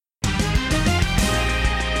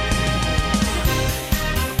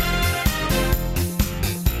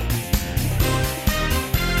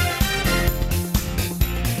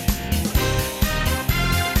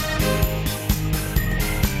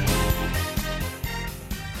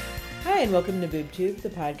and welcome to BoobTube,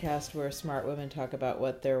 the podcast where smart women talk about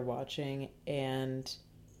what they're watching and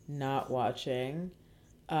not watching.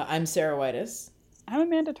 I'm Sarah Whitus. I'm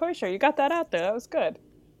Amanda Toysher. You got that out there. That was good.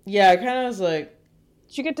 Yeah, I kind of was like...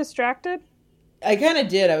 Did you get distracted? I kind of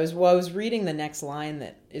did. I was reading the next line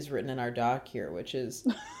that is written in our doc here, which is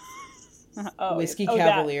Whiskey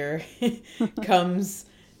Cavalier comes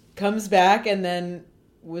back and then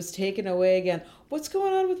was taken away again. What's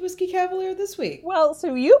going on with Whiskey Cavalier this week? Well,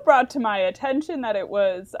 so you brought to my attention that it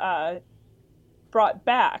was brought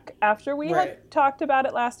back after we had talked about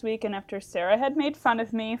it last week, and after Sarah had made fun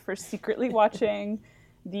of me for secretly watching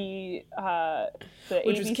the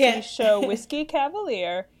ABC show Whiskey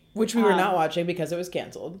Cavalier. Which we were not watching because it was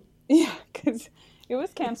canceled. Yeah, because it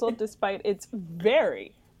was canceled despite its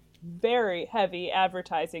very, very heavy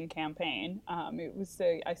advertising campaign. It was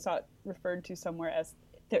I saw it referred to somewhere as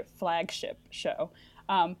their flagship show.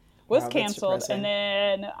 Was canceled, and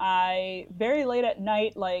then I, very late at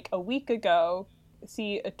night, like a week ago,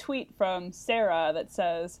 see a tweet from Sarah that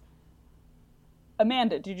says,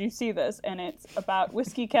 Amanda, did you see this? And it's about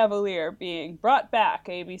Whiskey Cavalier being brought back.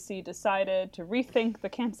 ABC decided to rethink the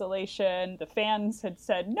cancellation. The fans had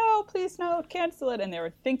said, no, please no, cancel it. And they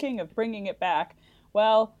were thinking of bringing it back.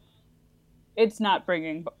 Well, it's not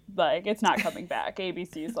coming back.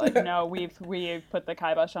 ABC's like, no, we've put the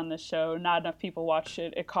kibosh on this show. Not enough people watched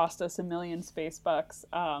it. It cost us $1 million space bucks.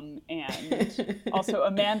 And also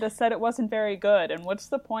Amanda said it wasn't very good. And what's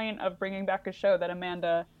the point of bringing back a show that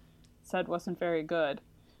Amanda said wasn't very good?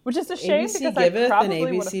 Which is a shame ABC because giveth I probably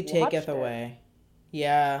and would have ABC taketh away.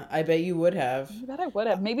 Yeah, I bet you would have. I bet I would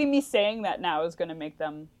have. Maybe me saying that now is going to make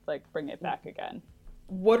them like bring it back again.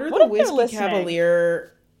 What are the Whiskey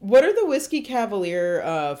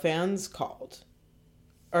Cavalier fans called?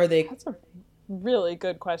 Are they? That's a really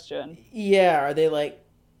good question. Yeah, are they like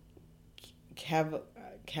I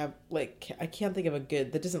can't think of a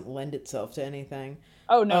good that doesn't lend itself to anything.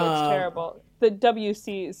 Oh no, it's terrible. The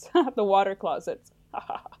WCs, the water closets.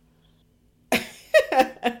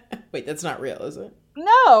 Wait, that's not real, is it?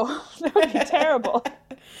 No, that would be terrible.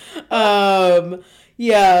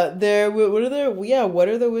 Yeah, what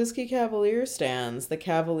are the Whiskey Cavalier stands? The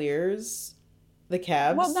Cavaliers? The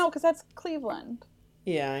Cavs? Well, no, because that's Cleveland.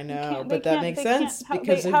 Yeah, I know, but that makes sense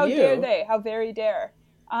because of how you. How dare they? How very dare.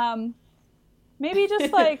 Maybe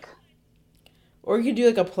just like... Or you could do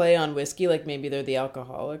like a play on whiskey, like maybe they're the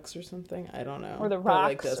alcoholics or something. I don't know. Or the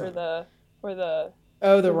Rocks, or the the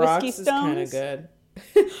Rocks is kind of good.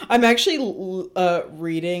 I'm actually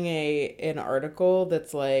reading an article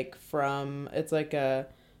that's like that's like a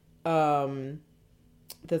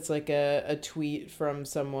tweet from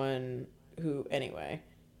someone who anyway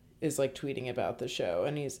is like tweeting about the show,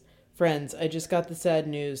 and he's, friends, I just got the sad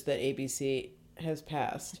news that ABC has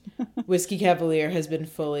passed. Whiskey Cavalier has been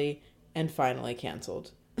fully and finally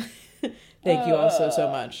canceled. Thank you all so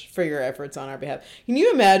much for your efforts on our behalf. Can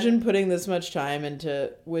you imagine putting this much time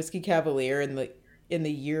into Whiskey Cavalier in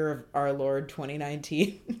the year of our Lord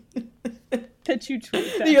 2019? That you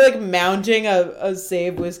tweet that. You're like mounting a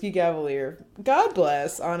save Whiskey Cavalier. God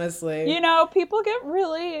bless, honestly. You know, people get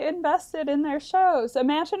really invested in their shows.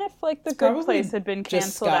 Imagine if like The Good Place had been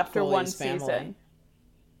canceled after one season.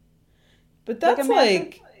 But that's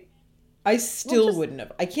like I still wouldn't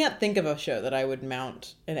have. I can't think of a show that I would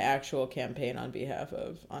mount an actual campaign on behalf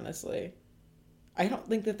of, honestly. I don't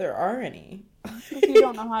think that there are any. Because you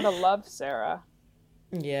don't know how to love Sarah.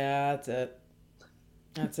 Yeah,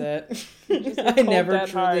 that's it. I never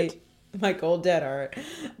truly... Heart. My cold dead heart.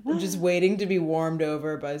 I'm just waiting to be warmed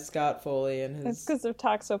over by Scott Foley and his... It's because of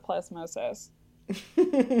toxoplasmosis.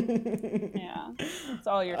 Yeah. That's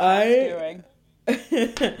all your cat's doing.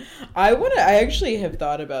 I actually have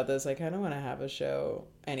thought about this. I kind of want to have a show.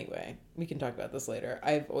 Anyway, we can talk about this later.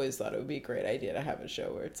 I've always thought it would be a great idea to have a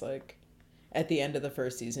show where it's like at the end of the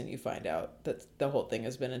first season you find out that the whole thing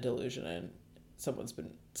has been a delusion and someone's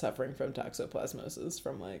been suffering from toxoplasmosis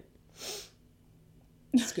from like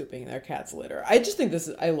scooping their cat's litter. I just think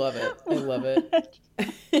I love it. I love it.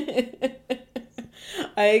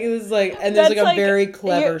 It was like, and there's like a very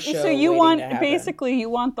clever show. So you want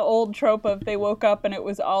the old trope of they woke up and it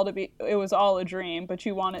was all a dream, but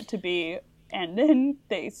you want it to be, and then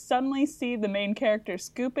they suddenly see the main character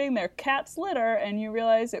scooping their cat's litter, and you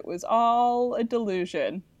realize it was all a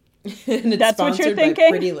delusion. And that's what you're thinking.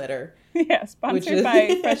 By Pretty Litter. Yeah, sponsored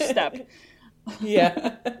by Fresh Step.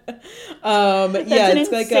 Yeah. It's an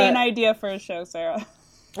insane idea for a show, Sarah.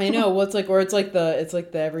 I know. Well, it's like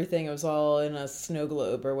the everything. It was all in a snow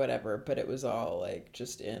globe or whatever, but it was all like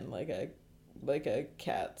just in like a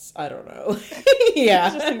cat's. I don't know. Yeah,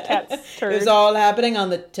 just in cat's turd. It was all happening on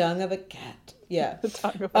the tongue of a cat. Yeah. to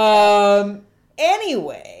talk about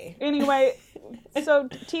Anyway. Anyway, so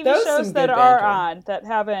TV That was shows some that good are banter. on that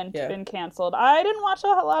haven't been canceled. I didn't watch a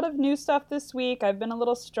lot of new stuff this week. I've been a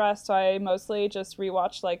little stressed, so I mostly just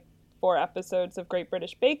rewatched like 4 episodes of Great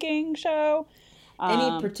British Baking Show.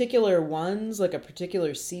 Any particular ones, like a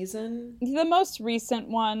particular season? The most recent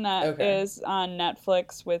one that is on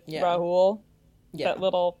Netflix with Rahul, that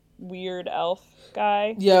little weird elf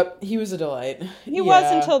guy. Yep, he was a delight. He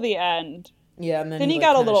was until the end. Yeah, and then he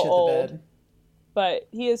got a little old. But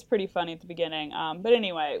he is pretty funny at the beginning. But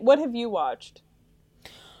anyway, what have you watched?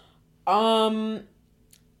 I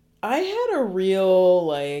had a real,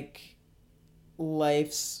 like,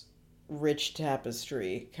 life's rich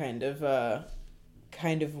tapestry kind of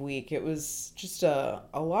week. It was just a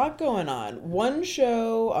lot going on. One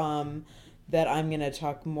show that I'm going to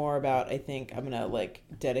talk more about, I think I'm going to, like,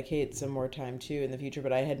 dedicate some more time to in the future,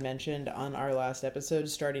 but I had mentioned on our last episode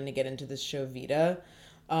starting to get into this show Vita.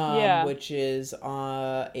 Which is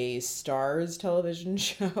a Starz television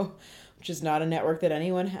show, which is not a network that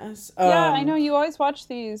anyone has. I know. You always watch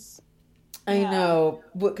these. I know.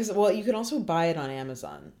 Because, you can also buy it on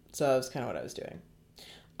Amazon. So that was kind of what I was doing.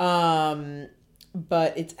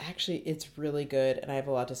 But it's really good, and I have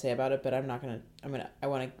a lot to say about it, but I want to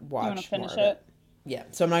watch more of it. Yeah,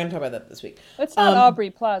 so I'm not going to talk about that this week. It's not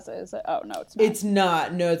Aubrey Plaza, is it? Oh, no, it's not. It's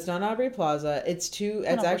not. No, it's not Aubrey Plaza. It's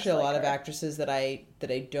actually a lot of actresses that I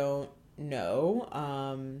don't know.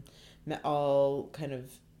 All kind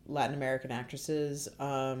of Latin American actresses.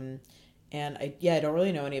 And I don't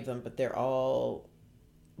really know any of them, but they're all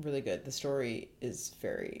really good. The story is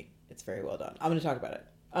very well done. I'm going to talk about it.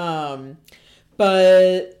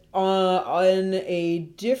 But on a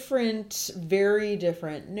very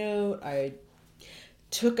different note, I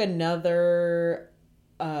took another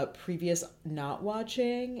previous not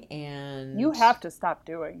watching, and you have to stop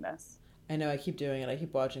doing this. I know, I keep doing it. I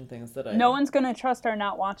keep watching things that no one's gonna trust our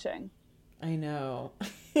not watching. I know.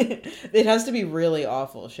 It has to be really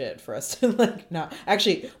awful shit for us to like not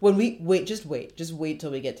actually when we wait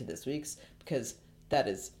till we get to this week's, because that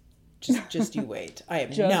is just you wait. I am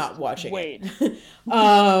not watching it.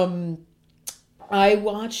 I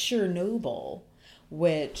watched Chernobyl,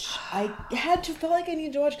 which I felt like I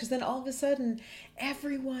needed to watch, because then all of a sudden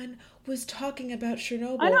everyone was talking about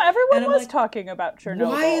Chernobyl. I know, everyone was talking about Chernobyl.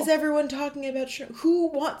 Why is everyone talking about Chernobyl? Who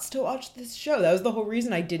wants to watch this show? That was the whole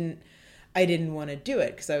reason I didn't want to do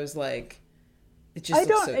it, because I was like, it just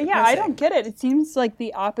looks so depressing. Yeah, I don't get it. It seems like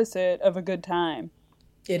the opposite of a good time.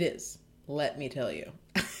 It is. Let me tell you.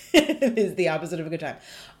 It is the opposite of a good time.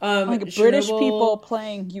 Like British people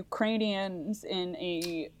playing Ukrainians in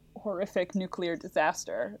a horrific nuclear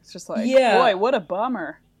disaster. It's just like, boy, what a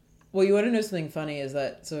bummer. Well, you want to know something funny is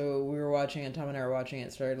that, so we were watching, and Tom and I were watching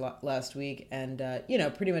it, started last week, and,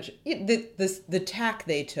 pretty much the tack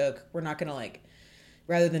they took, we're not going to, like,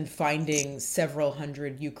 rather than finding several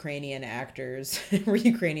hundred Ukrainian actors,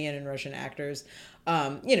 Ukrainian and Russian actors,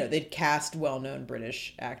 they'd cast well-known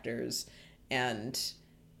British actors, and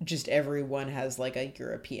just everyone has, like, a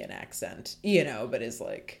European accent, but is,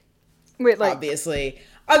 like... Wait, like... Obviously,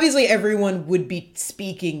 everyone would be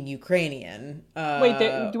speaking Ukrainian.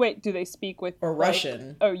 Wait, do they speak with... Or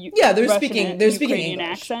Russian. They're Russian speaking Ukrainian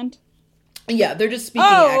English. accent? Yeah, they're just speaking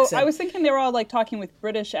accent. I was thinking they were all, like, talking with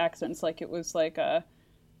British accents, like it was, like, a...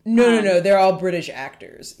 No, they're all British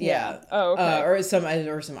actors. Yeah. Oh, okay. Or some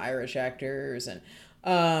Irish actors, and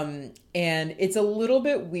it's a little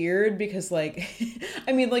bit weird because, like,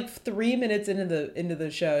 I mean, like 3 minutes into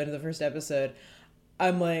the show, into the first episode,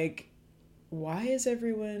 I'm like, why is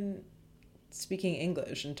everyone speaking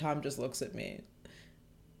English? And Tom just looks at me.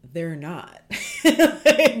 They're not.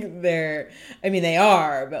 They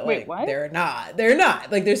are, but like, wait, what? They're not.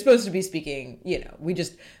 Like, they're supposed to be speaking, we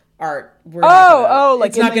just aren't.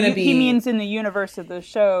 It's not going to be. He means in the universe of the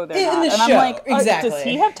show, they're not. And show, I'm like, exactly. Does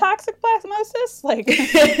he have toxic plasmosis? Like,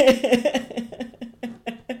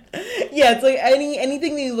 yeah, it's like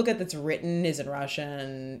anything that you look at that's written is in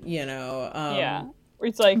Russian, yeah.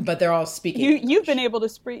 It's like, but they're all speaking. You've been able to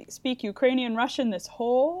speak Ukrainian Russian this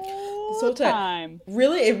whole time.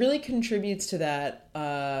 Really, it really contributes to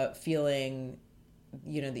that feeling,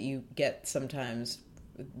 that you get sometimes,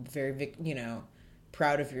 very,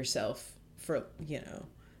 proud of yourself for,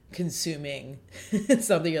 consuming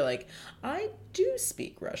something. You're like, I do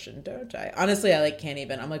speak Russian, don't I? Honestly, I can't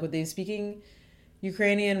even. I'm like, were they speaking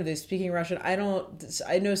Ukrainian? Were they speaking Russian? I know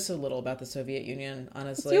so little about the Soviet Union,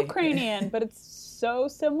 honestly. It's Ukrainian, but it's so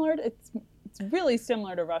similar. It's really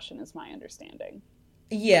similar to Russian, is my understanding.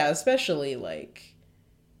 Yeah, especially like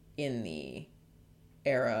in the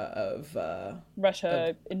era of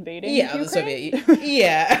Russia invading yeah, Ukraine? the Soviet.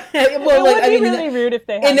 Yeah, Well, it would be really rude if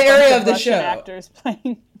they had in the a bunch area of of the Russian show. actors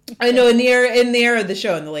playing. I know in the era of the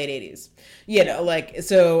show in the late 80s. You know, like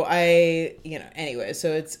so anyway,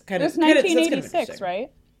 so it's It was 1986,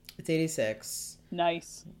 right? It's 86.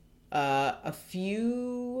 Nice. A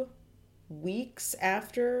few weeks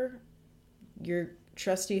after your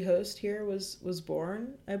trusty host here was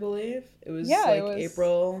born, I believe. It was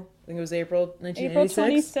April. I think it was April 1986. April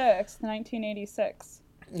 26th, 1986.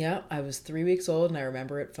 Yeah, I was 3 weeks old and I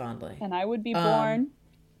remember it fondly. And I would be born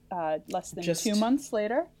less than 2 months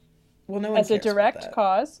later. Well, no one as a direct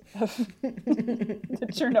cause of the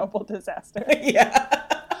Chernobyl disaster. Yeah.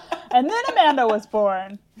 And then Amanda was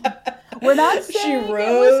born. We're not saying it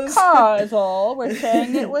was causal. We're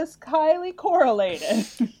saying it was highly correlated.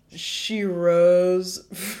 She rose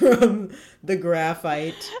from the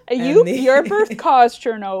graphite. Your birth caused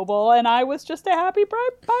Chernobyl, and I was just a happy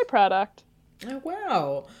byproduct. Oh,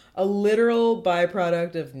 wow. A literal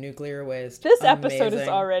byproduct of nuclear waste. This episode is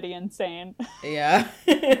already insane. Yeah.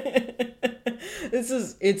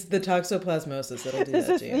 It's the toxoplasmosis that'll do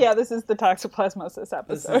that to you. Yeah, this is the toxoplasmosis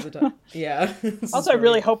episode. Yeah. Also, I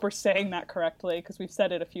really hope we're saying that correctly, because we've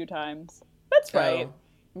said it a few times. That's right.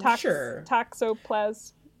 Sure.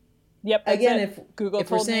 Toxoplas. Yep. Again, if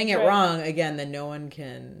we're saying it wrong, again, then no one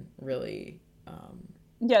can really...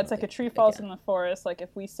 yeah, it's like a tree falls in the forest. Like, if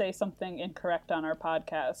we say something incorrect on our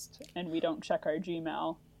podcast and we don't check our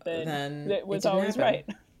Gmail, then it was always right.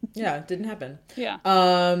 Yeah, it didn't happen. Yeah.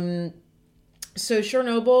 So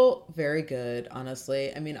Chernobyl, very good,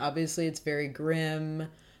 honestly. I mean, obviously it's very grim.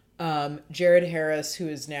 Jared Harris, who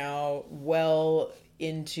is now well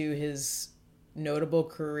into his notable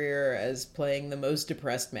career as playing the most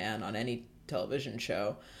depressed man on any television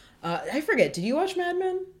show. I forget, did you watch Mad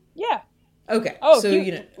Men? Yeah. Okay. Oh, so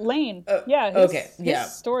Lane.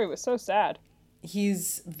 His story was so sad.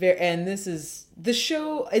 He's very, and this is the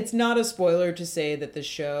show. It's not a spoiler to say that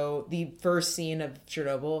the first scene of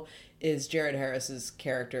Chernobyl is Jared Harris's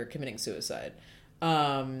character committing suicide.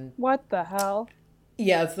 What the hell?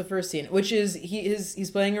 Yeah, it's the first scene, which is he's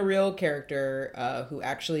playing a real character who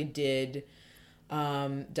actually did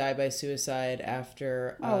die by suicide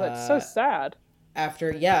after. Oh, that's so sad.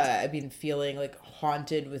 After, feeling like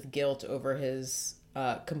haunted with guilt over his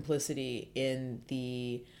complicity in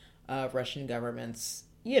the Russian government's,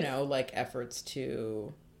 efforts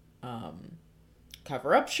to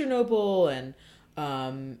cover up Chernobyl and,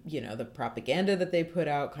 the propaganda that they put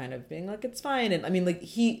out, kind of being like, it's fine. And I mean, like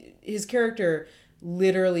his character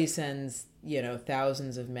literally sends,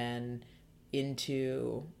 thousands of men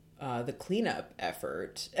into the cleanup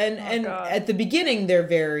effort. And at the beginning,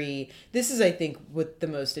 this is, I think, what the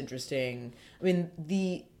most interesting, I mean,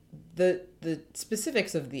 the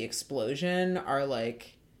specifics of the explosion are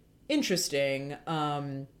like interesting.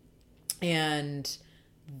 And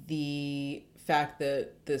the fact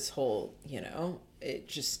that this whole,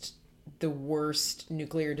 the worst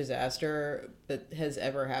nuclear disaster that has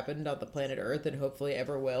ever happened on the planet Earth and hopefully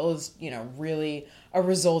ever will is, really a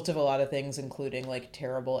result of a lot of things, including like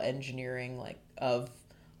terrible engineering, like of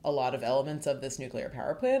a lot of elements of this nuclear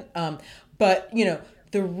power plant. But,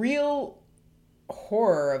 the real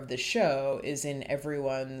horror of the show is in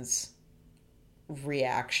everyone's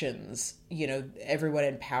reactions, everyone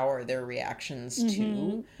in power, their reactions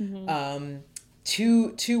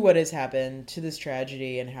to what has happened, to this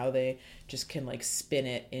tragedy, and how they just can like spin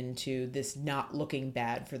it into this not looking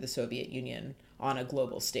bad for the Soviet Union on a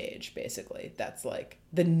global stage. Basically, that's like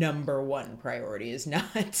the number one priority is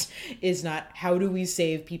not how do we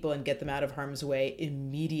save people and get them out of harm's way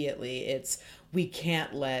immediately. It's we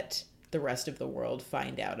can't let the rest of the world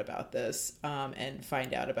find out about this and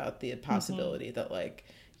find out about the possibility that like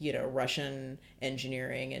Russian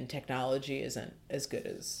engineering and technology isn't as good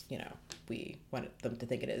as, we want them to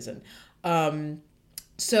think it is. And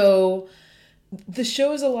so the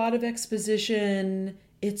show is a lot of exposition.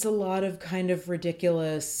 It's a lot of kind of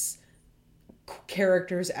ridiculous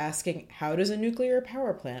characters asking, how does a nuclear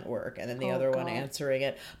power plant work? And then the other one answering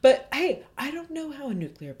it. But hey, I don't know how a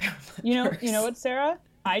nuclear power plant works. You know what, Sarah?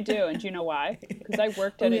 I do, and do you know why? Because I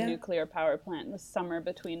worked at a nuclear power plant this summer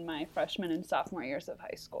between my freshman and sophomore years of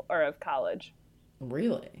high school, or of college.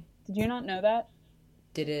 Really? Did you not know that?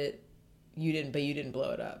 You didn't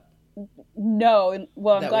blow it up. No,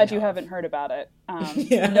 well, I'm glad you haven't heard about it.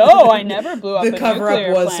 No, I never blew up a nuclear plant. The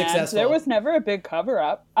cover-up was successful. There was never a big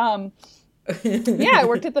cover-up. I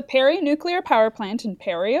worked at the Perry Nuclear Power Plant in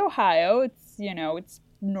Perry, Ohio. It's, it's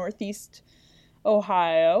northeast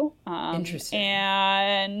Ohio. Interesting.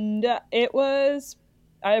 And it was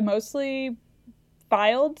mostly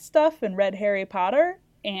filed stuff and read Harry Potter,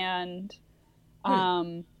 and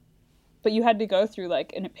but you had to go through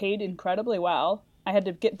like, and it paid incredibly well. I had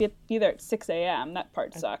to be there at 6 a.m. That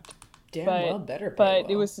part sucked. Damn, But well, better pay but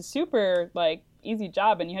well. it was a super like easy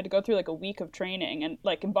job, and you had to go through like a week of training, and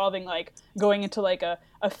like involving like going into like a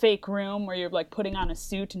fake room where you're like putting on a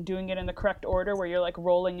suit and doing it in the correct order, where you're like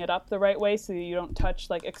rolling it up the right way so you don't touch,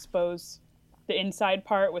 like expose the inside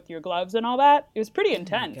part with your gloves and all that. It was pretty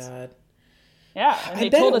intense. Oh my God. Yeah, and I they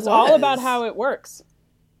bet told it us all about was. how it works.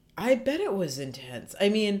 I bet it was intense. I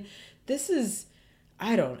mean, this is,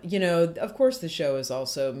 I don't, of course the show is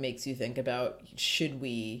also makes you think about, should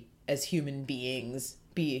we as human beings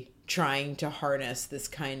be trying to harness this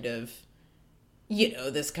kind of,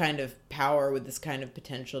 this kind of power with this kind of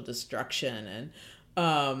potential destruction.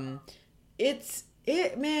 And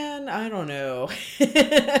man, I don't know.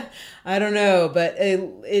 I don't know, but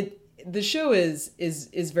the show is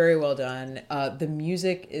very well done. The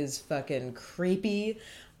music is fucking creepy,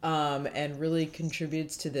 and really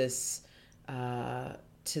contributes to this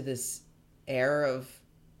air of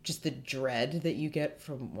just the dread that you get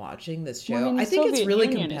from watching this show. Well, I mean, the I think it's Soviet really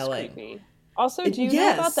Union compelling. is creepy. Also, do you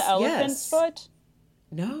know about the elephant's foot?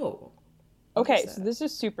 No. Okay, so this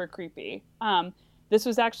is super creepy. This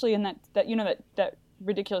was actually in that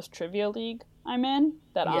ridiculous trivia league I'm in,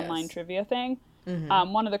 that online trivia thing.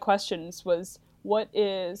 Mm-hmm. One of the questions was, what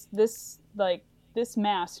is this, like, this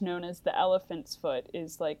mass known as the elephant's foot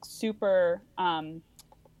is like super,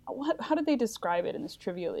 how did they describe it in this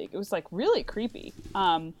trivia league? It was like really creepy.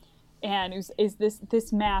 And is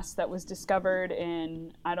this mass that was discovered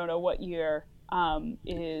in, I don't know what year,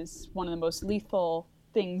 is one of the most lethal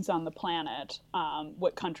things on the planet.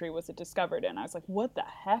 What country was it discovered in? I was like, what the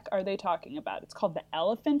heck are they talking about? It's called the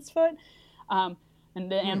elephant's foot. And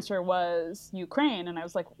the answer was Ukraine. And I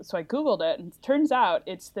was like, so I Googled it, and it turns out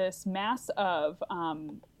it's this mass of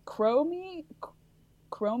corium.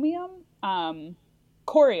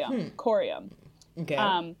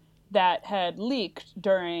 Okay. That had leaked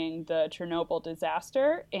during the Chernobyl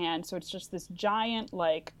disaster. And so it's just this giant,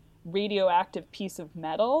 like, radioactive piece of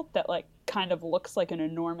metal that, like, kind of looks like an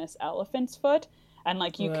enormous elephant's foot. And,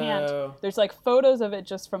 like, you can't, there's, like, photos of it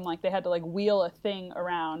just from, like, they had to, like, wheel a thing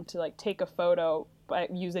around to, like, take a photo by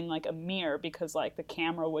using, like, a mirror, because, like, the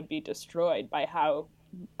camera would be destroyed by how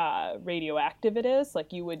radioactive it is.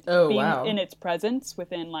 Like, you would be in its presence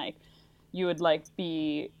within, like, you would, like,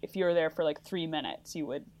 be, if you were there for, like, 3 minutes, you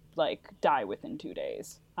would, like, die within 2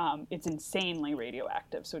 days. It's insanely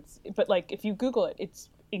radioactive. So it's, but, like, if you Google it, it's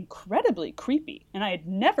incredibly creepy. And I had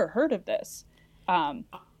never heard of this.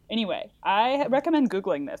 Anyway, I recommend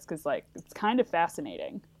Googling this, because, like, it's kind of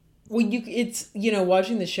fascinating. Well,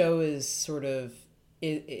 watching the show is sort of,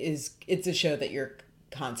 it's a show that you're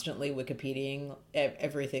constantly Wikipediaing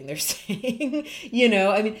everything they're saying.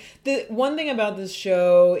 I mean, the one thing about this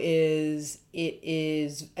show is it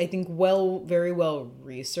is, I think, very well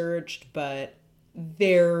researched, but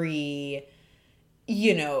very,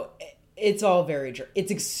 it's all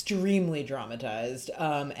it's extremely dramatized.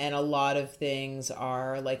 And a lot of things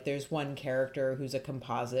are like, there's one character who's a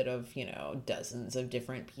composite of, dozens of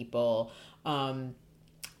different people.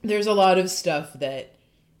 There's a lot of stuff that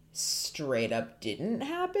straight up didn't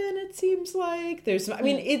happen, it seems like.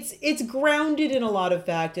 It's grounded in a lot of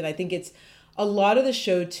fact, and I think it's a lot of the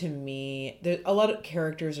show, to me, a lot of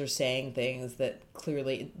characters are saying things that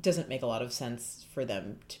clearly it doesn't make a lot of sense for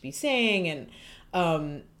them to be saying, and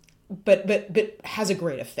but has a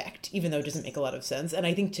great effect, even though it doesn't make a lot of sense. And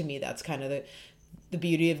I think, to me, that's kind of the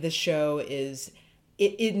beauty of this show is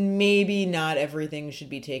it maybe not everything should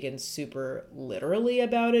be taken super literally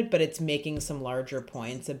about it, but it's making some larger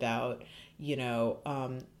points about,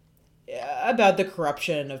 about the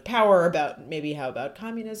corruption of power, about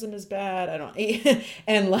communism is bad. I don't,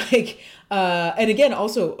 and like, and again,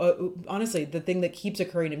 also, honestly, the thing that keeps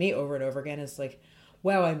occurring to me over and over again is like,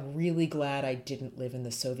 wow, I'm really glad I didn't live in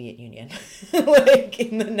the Soviet Union, like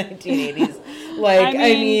in the 1980s. Like,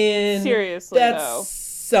 I mean seriously, that's though,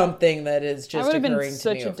 something that is just occurring to me over and over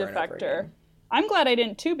such a defector. I'm glad I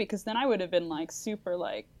didn't too, because then I would have been like super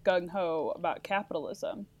like gung ho about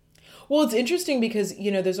capitalism. Well, it's interesting because,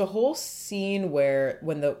 there's a whole scene where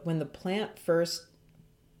when the plant first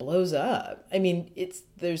blows up, I mean,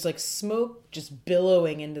 there's like smoke just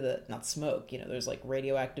billowing into not smoke, there's like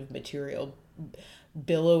radioactive material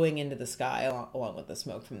billowing into the sky along with the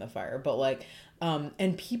smoke from the fire. But like,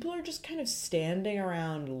 and people are just kind of standing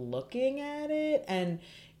around looking at it, and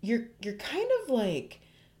you're kind of like,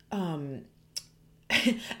 I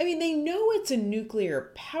mean, they know it's a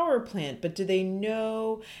nuclear power plant, but do they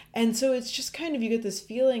know? And so it's just kind of, you get this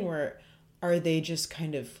feeling where, are they just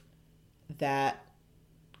kind of that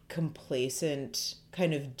complacent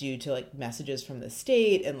kind of due to like messages from the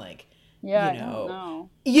state and like, Yeah, you I don't know,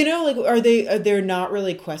 know. like they're not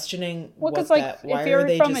really questioning Well, what because like that, why if are you're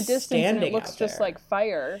they from a just distance and it standing looks out just there? like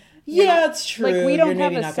fire, Yeah, it's true. like we You're don't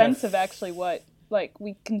have maybe a not gonna sense of actually what like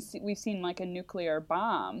we can see, we've seen like a nuclear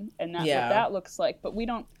bomb and that what Yeah. that looks like, but we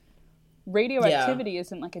don't. Yeah. Radioactivity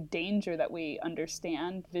isn't like a danger that we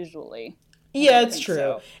understand visually. I Yeah, don't it's think true.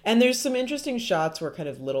 so. And there's some interesting shots where kind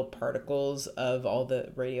of little particles of all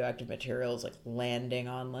the radioactive materials like landing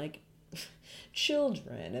on like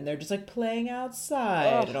children and they're just like playing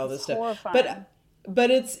outside Ugh, and all this it's stuff. horrifying.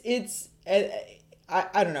 But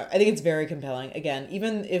I don't know. I think it's very compelling. Again,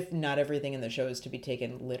 even if not everything in the show is to be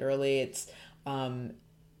taken literally,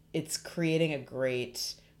 it's creating a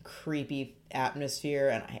great creepy atmosphere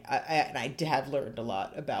and I have learned a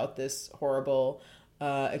lot about this horrible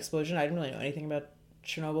explosion. I didn't really know anything about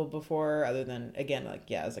Chernobyl before, other than again, like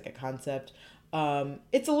yeah, as like a concept.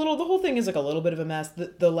 It's a little. The whole thing is like a little bit of a mess.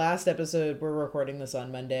 The last episode, we're recording this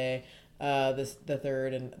on Monday, the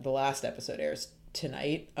third, and the last episode airs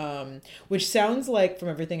tonight. Which sounds like from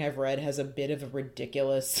everything I've read has a bit of a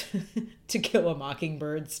ridiculous To Kill a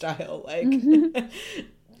Mockingbird style, like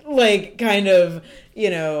like kind of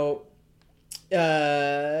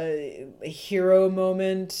hero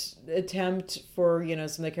moment attempt for some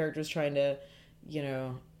of the characters trying to you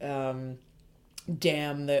know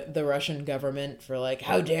damn the Russian government for like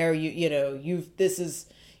how dare you've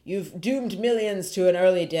doomed millions to an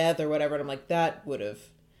early death or whatever, and I'm like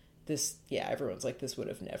everyone's like this would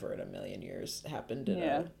have never in a million years happened in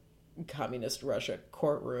a communist Russia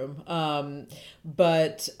courtroom.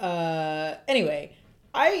 But anyway,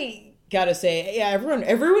 I gotta say, yeah,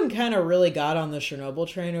 everyone kind of really got on the Chernobyl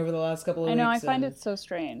train over the last couple of weeks. I know, I find it so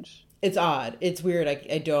strange. It's odd. It's weird.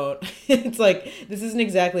 I don't. It's like this isn't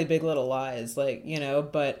exactly Big Little Lies, like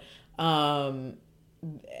but anyway,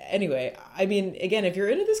 I mean, again, if you're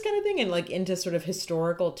into this kind of thing and like into sort of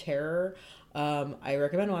historical terror, I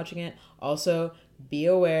recommend watching it. Also, be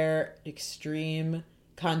aware, extreme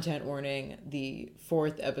content warning. The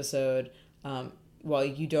fourth episode. While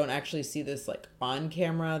you don't actually see this like on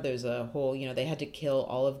camera, there's a whole they had to kill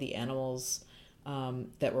all of the animals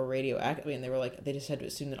that were radioactive. I mean, they just had to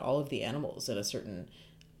assume that all of the animals in a certain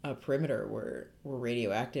perimeter were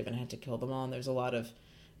radioactive and had to kill them all. And there's a lot of,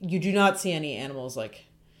 you do not see any animals like,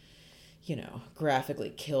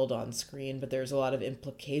 graphically killed on screen, but there's a lot of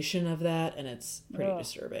implication of that, and it's pretty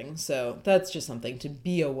disturbing. So that's just something to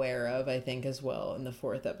be aware of, I think, as well in the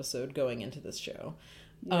fourth episode going into this show.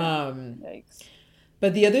 Yeah. Yikes.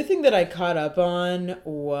 But the other thing that I caught up on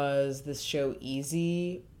was this show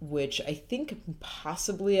Easy, which I think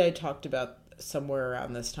possibly I talked about somewhere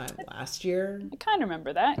around this time last year. I kind of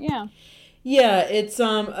remember that, yeah. Yeah, it's a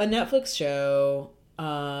Netflix show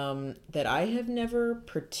that I have never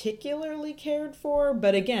particularly cared for,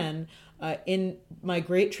 but again, in my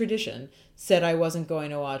great tradition, said I wasn't going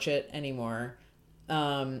to watch it anymore,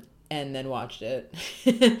 and then watched it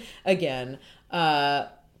again.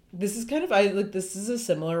 This is kind of this is a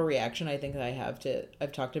similar reaction I think that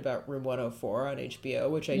I've talked about Room 104 on HBO,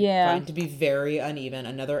 which I find to be very uneven.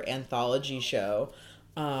 Another anthology show,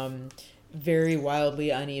 very wildly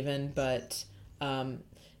uneven, but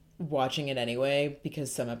watching it anyway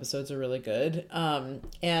because some episodes are really good.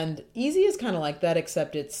 And Easy is kind of like that,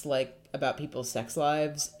 except it's like about people's sex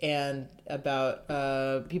lives and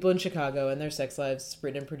about people in Chicago and their sex lives. It's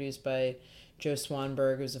written and produced by Joe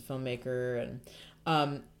Swanberg, who's a filmmaker,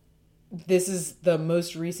 and this is the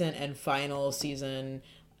most recent and final season.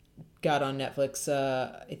 Got on Netflix,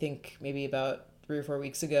 I think maybe about 3 or 4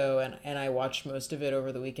 weeks ago, and I watched most of it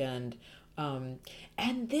over the weekend.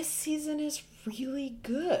 And this season is really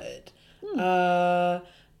good. I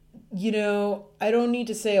don't need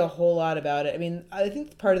to say a whole lot about it. I mean, I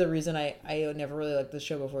think part of the reason I never really liked this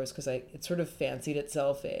show before is because it sort of fancied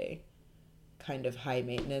itself a kind of high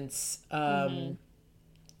maintenance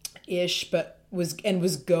ish, but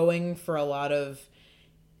was going for a lot of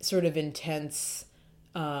sort of intense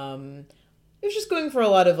it was just going for a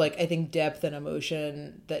lot of like I think depth and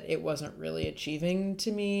emotion that it wasn't really achieving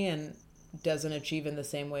to me and doesn't achieve in the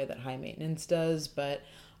same way that high maintenance does. But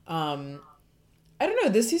I don't know,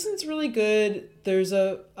 this season's really good. There's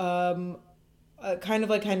a kind of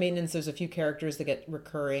like high maintenance, there's a few characters that get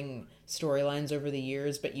recurring storylines over the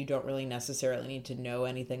years, but you don't really necessarily need to know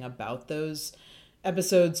anything about those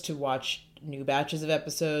episodes to watch new batches of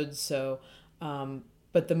episodes. So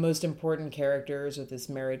but the most important characters are this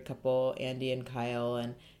married couple, Andy and Kyle,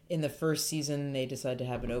 and in the first season they decide to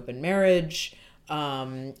have an open marriage,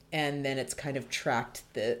 and then it's kind of tracked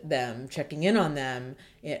them checking in on them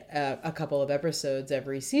a couple of episodes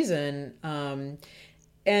every season,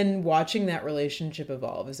 And watching that relationship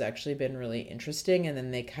evolve has actually been really interesting. And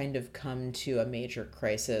then they kind of come to a major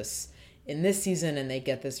crisis in this season, and they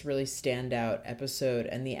get this really standout episode.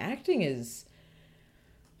 And the acting is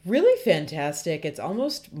really fantastic. It's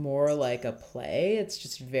almost more like a play. It's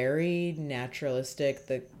just very naturalistic.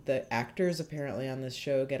 The actors apparently on this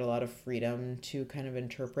show get a lot of freedom to kind of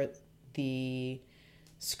interpret the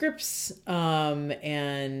scripts,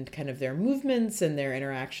 and kind of their movements and their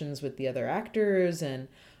interactions with the other actors. And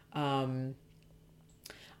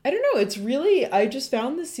I don't know, it's really, I just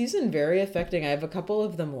found this season very affecting. I have a couple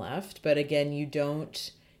of them left, but again, you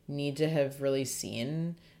don't need to have really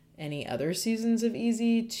seen any other seasons of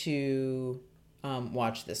Easy to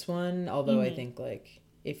watch this one. Although I think, like,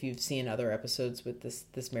 if you've seen other episodes with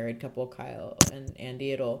this married couple, Kyle and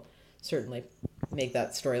Andy, it'll certainly make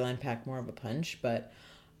that storyline pack more of a punch. But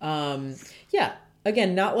yeah,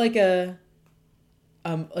 again, not like a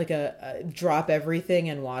drop everything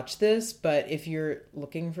and watch this, but if you're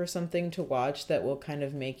looking for something to watch that will kind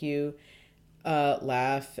of make you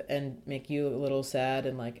laugh and make you a little sad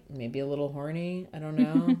and like maybe a little horny, I don't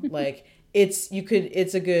know, like it's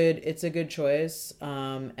a good choice.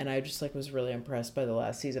 And I just like was really impressed by the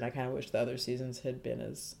last season. I kind of wish the other seasons had been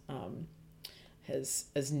as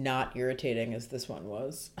not irritating as this one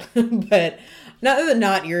was. But not that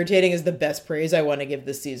not irritating is the best praise I want to give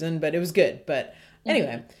this season, but it was good. But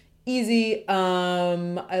anyway, Easy.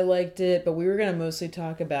 I liked it, but we were going to mostly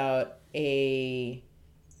talk about a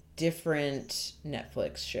different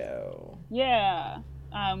Netflix show. Yeah.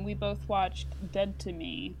 We both watched Dead to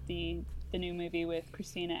Me, the new movie with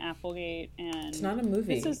Christina Applegate, and it's not a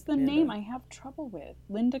movie. This is the name I have trouble with.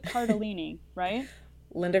 Linda Cardellini, right?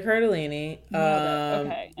 Linda Cardellini.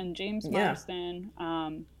 Okay, and James Marsden.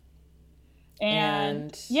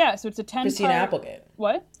 And yeah, so it's a 10-part... Christina Applegate.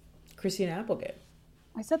 What? Christina Applegate.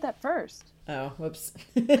 I said that first. Oh, whoops.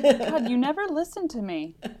 God, you never listen to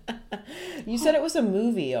me. You said it was a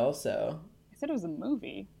movie also. I said it was a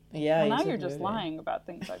movie. Yeah. Well, now you're just lying about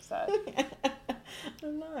things I've said.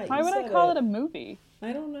 I'm not. Why would I call it a movie?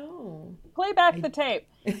 I don't know. Play back the tape.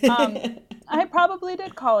 I probably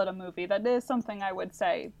did call it a movie. That is something I would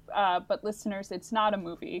say. But listeners, it's not a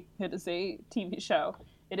movie. It is a TV show.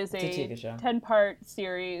 It is a 10-part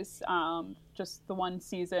series. Just the one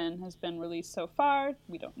season has been released so far.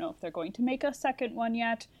 We don't know if they're going to make a second one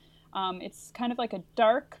yet. It's kind of like a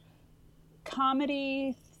dark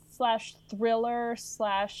comedy / thriller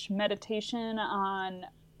 / meditation on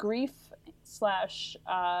grief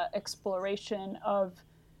 / exploration of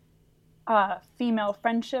female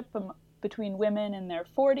friendship between women in their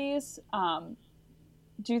 40s.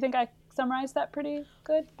 Do you think I summarized that pretty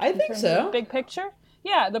good? I think so. Big picture?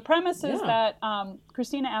 Yeah, the premise is that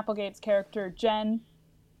Christina Applegate's character, Jen,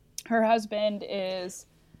 her husband is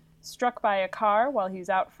struck by a car while he's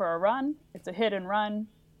out for a run. It's a hit and run.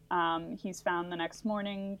 He's found the next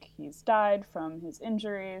morning. He's died from his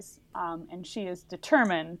injuries. And she is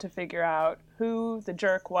determined to figure out who the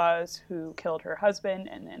jerk was who killed her husband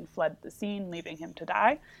and then fled the scene, leaving him to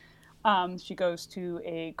die. She goes to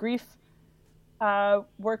a grief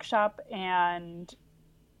workshop, and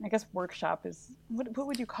I guess workshop is, what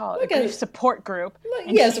would you call it? Like a grief support group.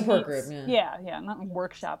 Support group. Yeah, not like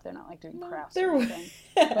workshop. They're not like doing crafts. They're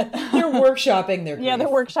workshopping their grief. Yeah, they're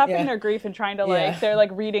workshopping their grief and trying to they're like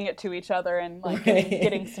reading it to each other and like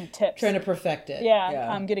getting some tips. Trying to perfect it.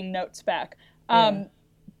 Yeah. Getting notes back. And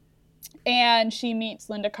she meets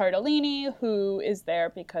Linda Cardellini, who is there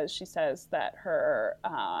because she says that her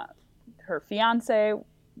fiance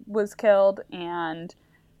was killed, and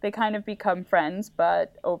they kind of become friends,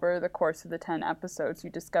 but over the course of the 10 episodes, you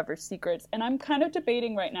discover secrets. And I'm kind of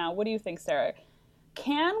debating right now, what do you think, Sarah?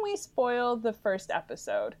 Can we spoil the first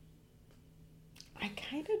episode? I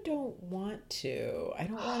kind of don't want to. I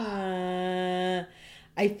don't want to...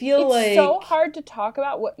 I feel like... It's so hard to talk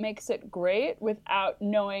about what makes it great without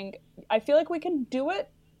knowing... I feel like we can do it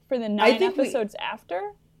for the 9 episodes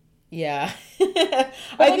after. Yeah.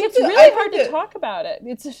 It's really hard to talk about it.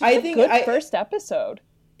 It's just a good first episode.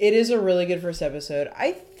 It is a really good first episode.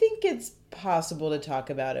 I think it's possible to talk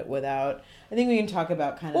about it without... I think we can talk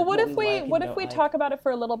about kind of what if we talk about it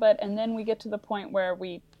for a little bit, and then we get to the point where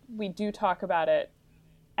we do talk about it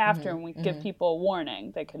after, and we give people a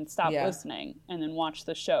warning. They can stop listening and then watch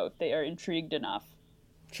the show if they are intrigued enough.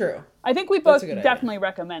 True. I think we both definitely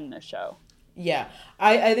recommend this show. Yeah,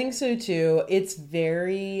 I think so too. It's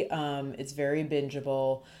very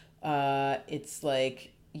bingeable. It's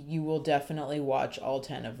like you will definitely watch all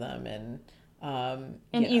 10 of them and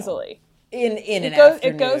easily. in an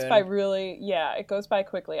It goes by afternoon. really, yeah, it goes by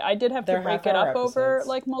quickly. I did have to They're break half it hour up over episodes.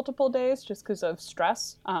 like multiple days just because of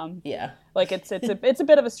stress. Yeah. Like it's a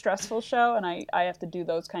bit of a stressful show, and I have to do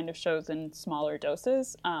those kind of shows in smaller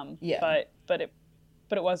doses. Yeah. But it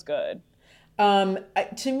was good.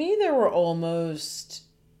 To me, there were almost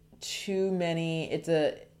too many.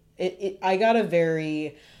 I got a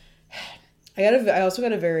very, I also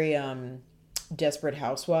got a very, Desperate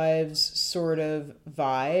Housewives sort of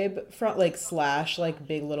vibe from like slash like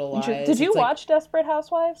Big Little Did Lies. you It's like watch Desperate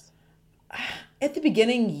Housewives? at the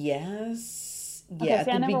beginning, yes. Yeah, Okay,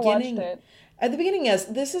 see, I never watched it. At the beginning, yes.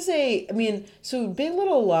 This is I mean, so Big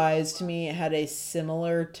Little Lies to me had a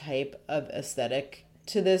similar type of aesthetic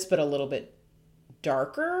to this, but a little bit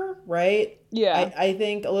darker, right? Yeah. I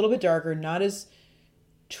think a little bit darker, not as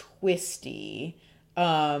twisty,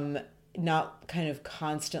 not kind of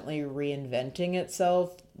constantly reinventing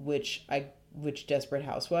itself, which Desperate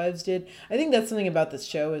Housewives did. I think that's something about this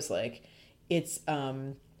show is like it's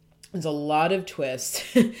there's a lot of twists.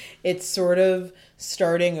 It's sort of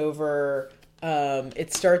starting over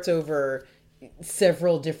it starts over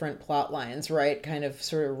several different plot lines, right? Kind of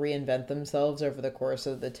sort of reinvent themselves over the course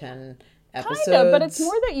of the 10 Kind of, but it's episodes.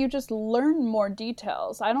 more that you just learn more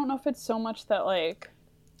details. I don't know if it's so much that like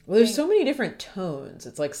Well, there's so many different tones.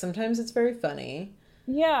 It's like sometimes it's very funny.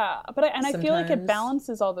 yeah, I feel like it Sometimes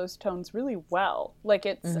balances all those tones really well. Like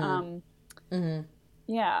it's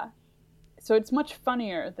yeah. So it's much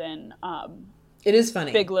funnier than it is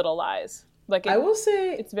funny. Big Little Lies. Like I will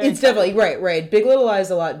say it's very it's definitely right. Big Little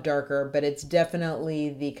Lies a lot darker, but it's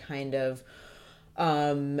definitely the kind of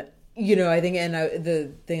I think,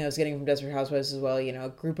 the thing I was getting from Desperate Housewives as well, a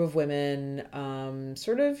group of women,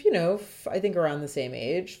 sort of, I think around the same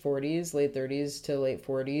age, 40s, late 30s to late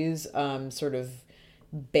 40s, sort of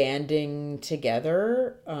banding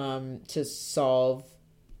together, to solve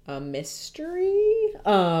a mystery.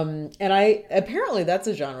 Apparently that's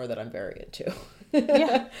a genre that I'm very into.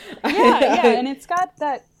 yeah, yeah, and it's got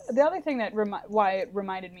that. The other thing that why it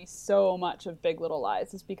reminded me so much of Big Little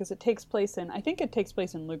Lies is because I think it takes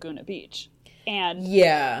place in Laguna Beach, and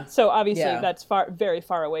Yeah. so obviously Yeah. that's very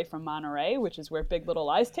far away from Monterey, which is where Big Little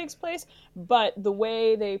Lies takes place. But the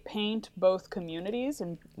way they paint both communities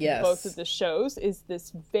and Yes. both of the shows is this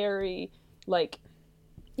very like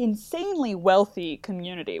insanely wealthy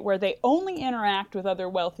community where they only interact with other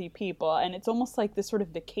wealthy people, and it's almost like this sort of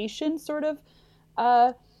vacation sort of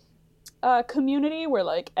uh, community where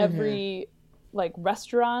like every like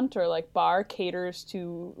restaurant or like bar caters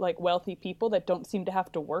to like wealthy people that don't seem to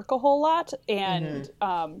have to work a whole lot and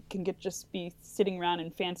can just be sitting around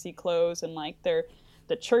in fancy clothes, and like the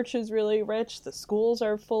church is really rich, the schools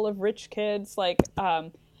are full of rich kids, like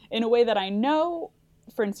in a way that I know.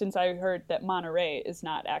 For instance, I heard that Monterey is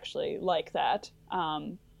not actually like that.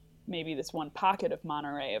 Maybe this one pocket of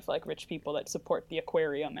Monterey of like rich people that support the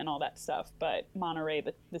aquarium and all that stuff, but Monterey,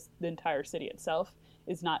 the entire city itself,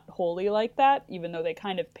 is not wholly like that. Even though they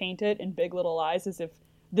kind of paint it in Big Little Lies as if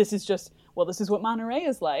this is just this is what Monterey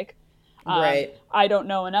is like. Right. I don't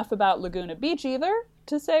know enough about Laguna Beach either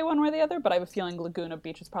to say one way or the other, but I have a feeling Laguna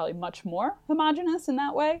Beach is probably much more homogenous in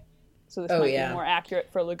that way. So this might be more accurate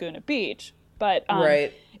for Laguna Beach. But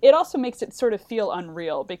Right. it also makes it sort of feel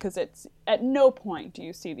unreal because it's at no point do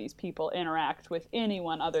you see these people interact with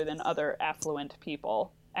anyone other than other affluent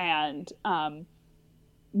people. And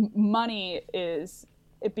money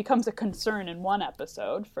it becomes a concern in one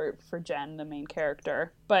episode for Jen, the main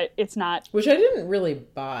character, but it's not. Which I didn't really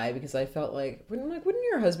buy because I felt like, wouldn't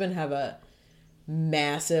your husband have a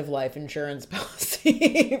massive life insurance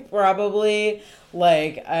policy? Probably.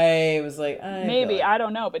 Like, I was like, maybe, I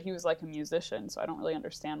don't know, but he was like a musician, so I don't really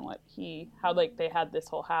understand how like they had this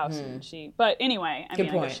whole house and but anyway, I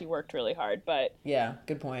guess she worked really hard, but yeah,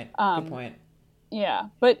 good point. Good point. Yeah,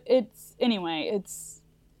 but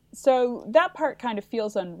so that part kind of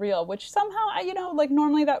feels unreal, which somehow, like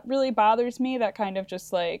normally that really bothers me. That kind of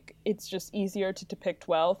just like, it's just easier to depict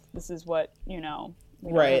wealth. This is what,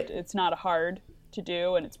 right. It's not hard to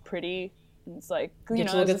do, and it's pretty. And it's like,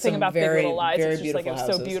 there's the thing about Big Little Lies. It's just like, it was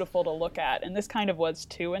houses. so beautiful to look at. And this kind of was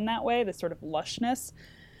too in that way, this sort of lushness.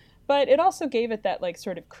 But it also gave it that like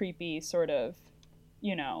sort of creepy sort of,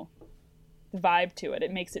 vibe to it.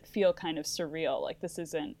 It makes it feel kind of surreal. Like this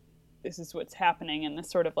is what's happening in this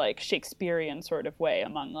sort of like Shakespearean sort of way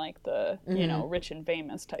among like the, rich and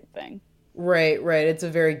famous type thing. Right. It's a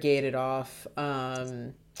very gated off,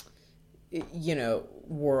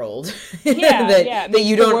 world that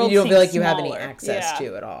you don't feel like you have any access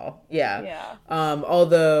to at all. Yeah.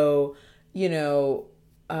 Although,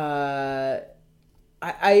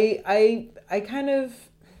 I kind of,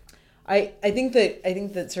 I think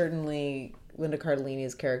that certainly Linda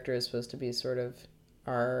Cardellini's character is supposed to be sort of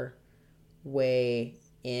our way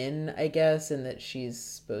in, I guess, and that she's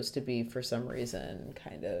supposed to be, for some reason,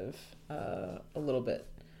 kind of a little bit,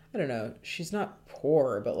 I don't know, she's not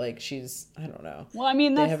poor, but like she's, I don't know. Well, I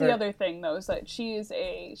mean, They that's have the her, other thing, though, is that she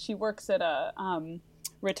works at a she's a little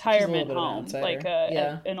retirement bit of an home, like outsider.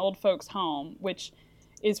 Yeah. an old folks' home, which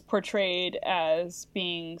is portrayed as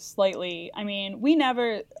being slightly, I mean,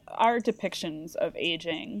 our depictions of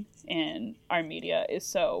aging in our media is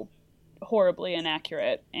so horribly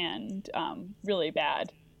inaccurate and really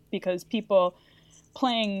bad, because people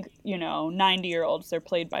playing, 90-year-olds, they're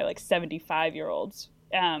played by like 75-year-olds.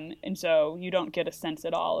 And so you don't get a sense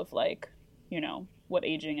at all of like, what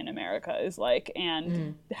aging in America is like,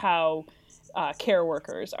 and how care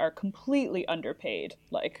workers are completely underpaid,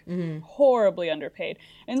 like horribly underpaid.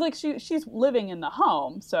 And like she's living in the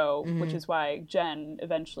home, so which is why Jen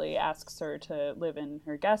eventually asks her to live in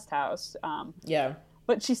her guest house. Yeah.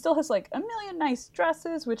 But she still has like a million nice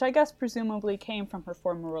dresses, which I guess presumably came from her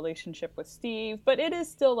former relationship with Steve. But it is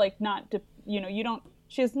still like not, you don't,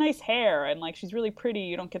 she has nice hair and like she's really pretty.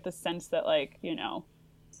 You don't get the sense that like,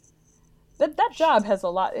 that job has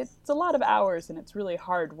it's a lot of hours and it's really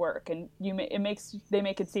hard work. And they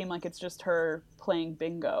make it seem like it's just her playing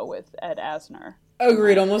bingo with Ed Asner.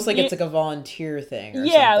 Agreed. Almost like it's like a volunteer thing or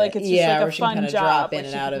yeah, something. like it's just like where a she can fun kind of job. drop in Like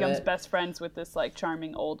and she out of becomes it. best friends with this like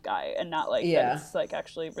charming old guy, and not like Yeah. that it's like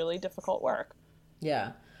actually really difficult work.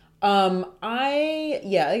 Yeah. Like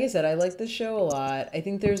I said, I like this show a lot. I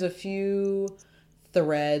think there's a few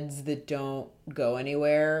threads that don't go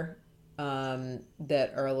anywhere,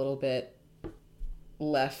 that are a little bit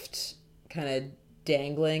left kind of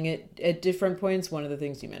dangling at different points. One of the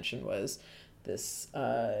things you mentioned was this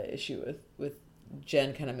issue with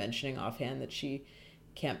Jen kind of mentioning offhand that she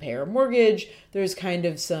can't pay her mortgage. There's kind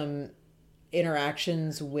of some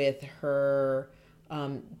interactions with her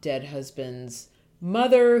dead husband's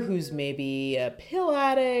mother, who's maybe a pill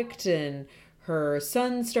addict, and her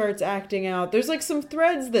son starts acting out. There's like some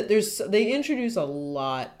threads that they introduce a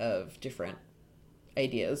lot of different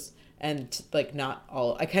ideas, and like not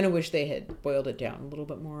all. I kind of wish they had boiled it down a little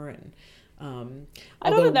bit more. And I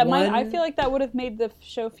don't know, I feel like that would have made the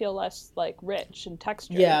show feel less like rich and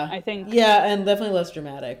textured. Yeah, I think. Yeah, and definitely less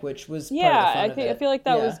dramatic, which was part of the fun of it. I feel like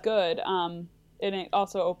that was good. And it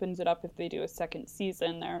also opens it up if they do a second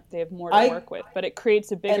season. They have more to work with, but it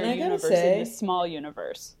creates a bigger universe in this small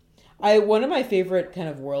universe. One of my favorite kind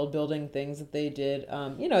of world building things that they did.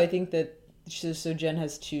 I think that so Jen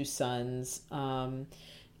has two sons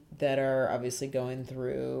that are obviously going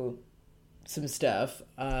through some stuff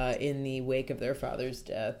in the wake of their father's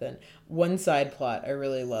death. And one side plot I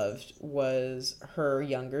really loved was her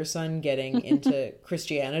younger son getting into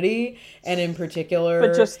Christianity, and in particular,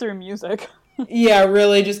 but just through music. Yeah,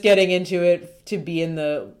 really just getting into it to be in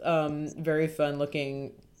the very fun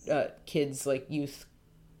looking kids like youth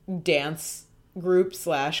dance group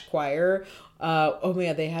 / choir. Oh my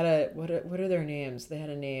god, they had what are their names? They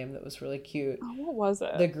had a name that was really cute. Oh, what was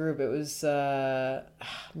it? The group, it was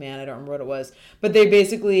man, I don't remember what it was. But they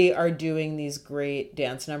basically are doing these great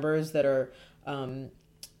dance numbers that are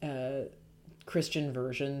Christian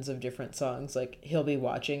versions of different songs, like He'll Be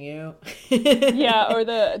Watching You. Yeah, or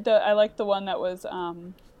the I like the one that was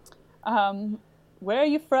where are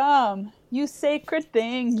you from? You sacred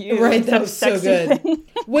thing, you. Right, that was so good. Thing.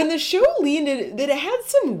 When the show leaned in, that it had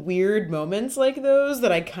some weird moments like those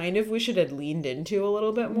that I kind of wish it had leaned into a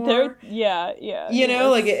little bit more. Yeah.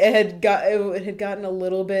 Like it had gotten a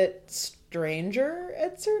little bit stranger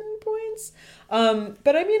at certain points.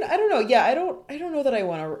 But I mean, I don't know. Yeah, I don't know that I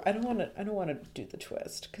don't want to do the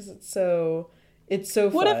twist because it's so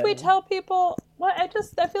fun. What if we tell people? I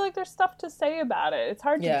feel like there's stuff to say about it. It's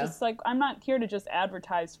hard to just like, I'm not here to just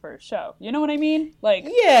advertise for a show. You know what I mean? Like,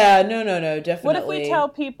 yeah, no, definitely. What if we tell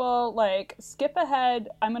people like, skip ahead?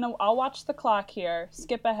 I'll watch the clock here.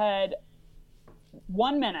 Skip ahead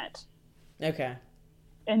 1 minute. Okay.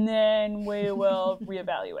 And then we will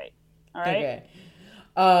reevaluate. All right.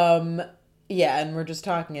 Okay. Yeah, and we're just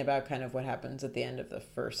talking about kind of what happens at the end of the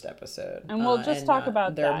first episode. And we'll just talk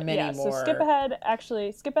about there that. Are many more. So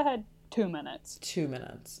skip ahead 2 minutes. 2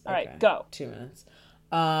 minutes. All right, go. 2 minutes.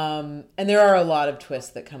 And there are a lot of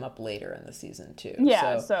twists that come up later in the season too.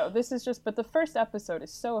 Yeah, so this is but the first episode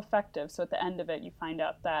is so effective. So at the end of it, you find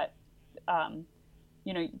out that,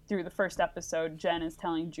 through the first episode, Jen is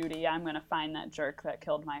telling Judy, I'm going to find that jerk that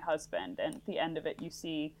killed my husband. And at the end of it, you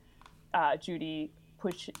see Judy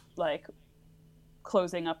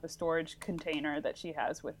closing up a storage container that she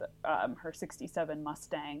has with her 67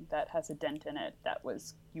 Mustang that has a dent in it.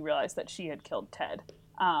 You realize that she had killed Ted.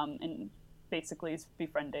 and basically is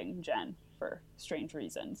befriending Jen for strange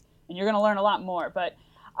reasons. And you're going to learn a lot more, but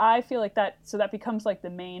I feel like that becomes like the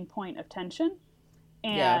main point of tension.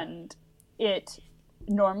 And it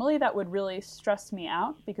normally that would really stress me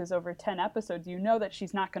out, because over 10 episodes, you know that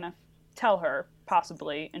she's not going to tell her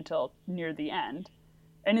possibly until near the end.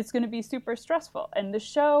 And it's going to be super stressful. And the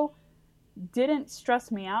show didn't stress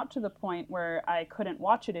me out to the point where I couldn't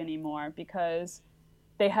watch it anymore, because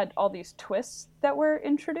they had all these twists that were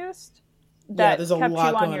introduced that there's a kept lot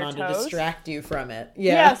you on going your on toes. to distract you from it.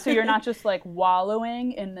 So you're not just like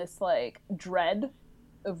wallowing in this like dread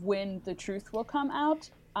of when the truth will come out.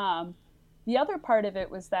 The other part of it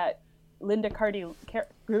was that Linda Cardellini,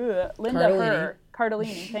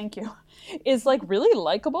 thank you, is like really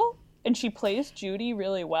likable, and she plays Judy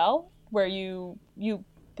really well, where you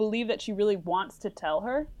believe that she really wants to tell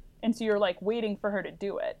her, and so you're like waiting for her to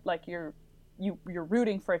do it, like you're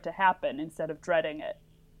rooting for it to happen instead of dreading it.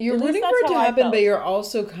 You're rooting for it to happen, but you're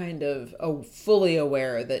also kind of fully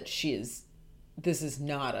aware that this is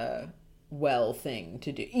not a well thing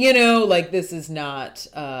to do. You know, like this is not,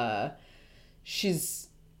 this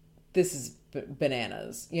is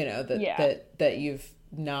bananas, you know, that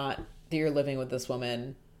you're living with this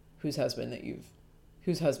woman whose husband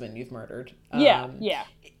you've murdered.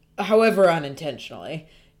 However unintentionally.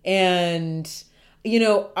 And, you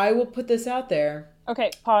know, I will put this out there. Okay,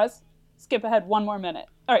 pause. Skip ahead 1 more minute.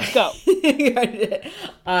 All right, go.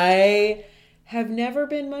 I have never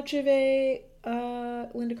been much of a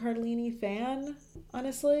Linda Cardellini fan,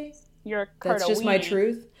 honestly. You're a Cardellini. That's just my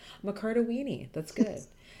truth. I'm a Cardellini. That's good.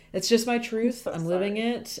 It's just my truth. I'm living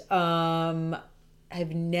it.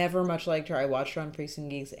 I've never much liked her. I watched her on Freaks and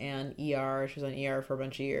Geeks and ER. She was on ER for a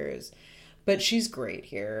bunch of years. But she's great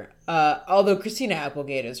here. Although Christina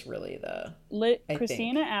Applegate is really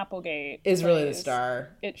Christina Applegate is really the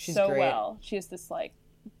star. She's so great. Well. She has this like,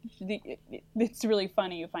 it's really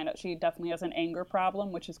funny. You find out she definitely has an anger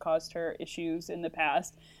problem, which has caused her issues in the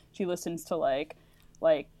past. She listens to like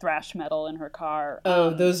thrash metal in her car.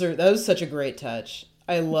 That was such a great touch.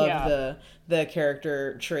 I love the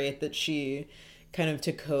character trait that she kind of,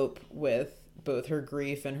 to cope with both her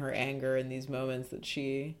grief and her anger in these moments, that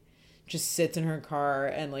she just sits in her car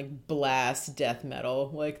and like blasts death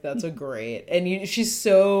metal. Like that's a great, and she's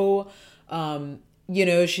so, you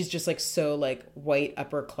know, she's just like so like white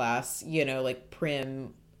upper class, you know, like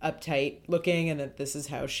prim, uptight looking, and that this is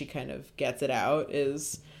how she kind of gets it out. I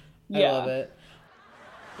love it.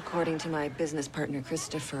 According to my business partner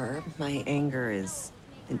Christopher, my anger is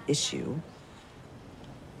an issue.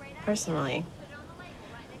 Personally,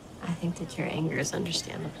 I think that your anger is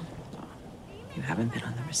understandable. You haven't been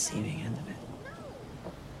on the receiving end of it.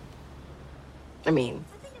 I mean,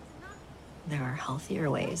 there are healthier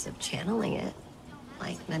ways of channeling it,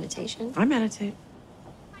 like meditation. I meditate.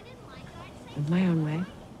 In my own way. You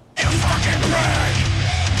fucking prick!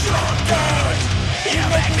 You're good! You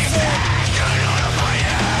make me sick! Get out of my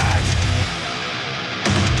head!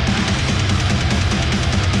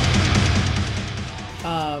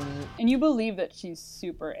 And you believe that she's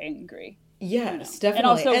super angry. Yes,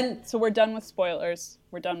 definitely. And also, so we're done with spoilers.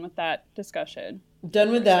 We're done with that discussion.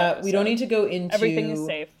 Done with that. We don't need to go into... Everything is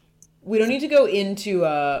safe. We don't need to go into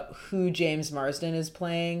who James Marsden is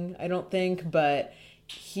playing, I don't think, but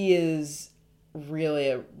he is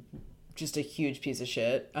really just a huge piece of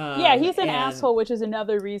shit. He's an asshole, which is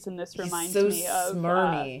another reason this reminds me of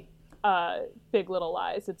smarmy. Big Little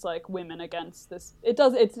Lies. It's like women against this.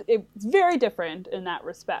 It's very different in that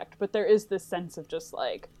respect, but there is this sense of just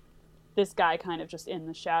like this guy kind of just in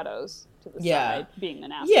the shadows to the side, being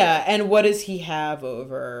an asshole. Yeah, and what does he have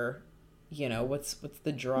over, you know, what's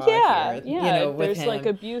the draw here? Yeah, you know, there's him. like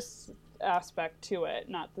abuse aspect to it,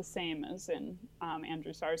 not the same as in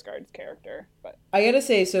Andrew Sarsgaard's character. But I gotta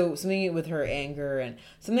say, so something with her anger and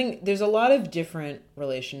there's a lot of different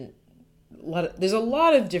there's a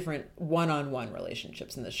lot of different one-on-one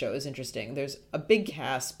relationships in the show. Is interesting. There's a big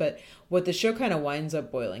cast, but what the show kind of winds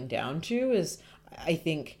up boiling down to is, I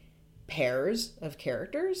think, pairs of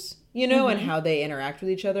characters, you know, and how they interact with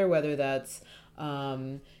each other, whether that's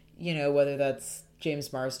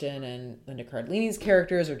James Marsden and Linda Cardellini's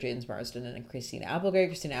characters, or James Marsden and Christina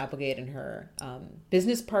Applegate and her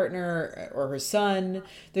business partner or her son.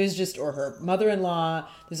 Or her mother-in-law.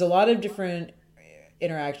 There's a lot of different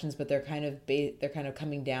interactions, but they're kind of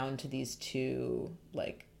coming down to these two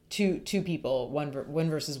people, one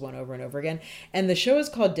versus one over and over again. And the show is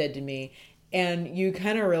called Dead to Me, and you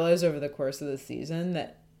kind of realize over the course of the season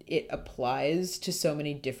that it applies to so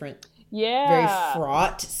many different very Yeah.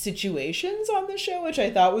 fraught situations on the show, which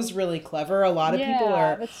I thought was really clever. A lot of people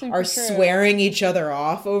Yeah, that's super are true. swearing each other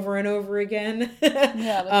off over and over again.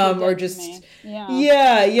 Yeah, that's what or did to just me.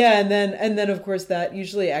 Yeah. yeah, and then of course that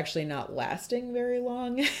usually actually not lasting very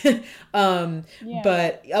long. Yeah.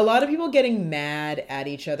 But a lot of people getting mad at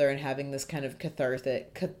each other and having this kind of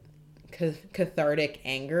cathartic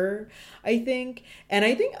anger, I think. And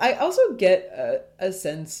I think I also get a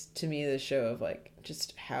sense to me the show of like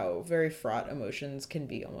just how very fraught emotions can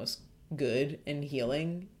be almost good and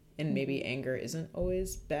healing, and maybe anger isn't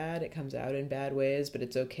always bad. It comes out in bad ways, but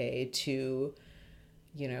it's okay to,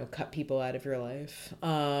 you know, cut people out of your life.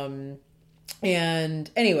 And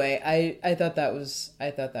anyway, I thought that was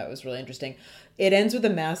really interesting. It ends with a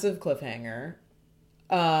massive cliffhanger.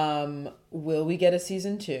 Will we get a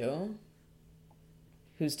season 2?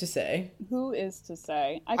 Who's to say? Who is to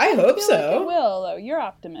say? I kinda hope feel so. Like it will, though. You're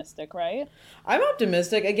optimistic, right? I'm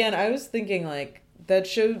optimistic. Again, I was thinking like that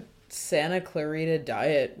show Santa Clarita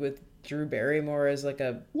Diet with Drew Barrymore as like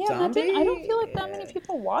a Yeah, zombie. I don't feel like that many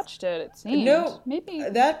people watched it. It seems. No, Maybe.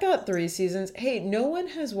 that got 3 seasons. Hey, no one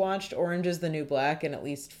has watched Orange is the New Black in at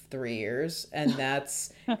least 3 years, and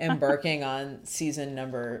that's embarking on season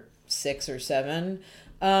number 6 or 7.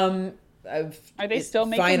 Are they still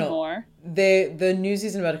making more? The new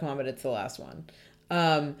season about to come on, but it's the last one.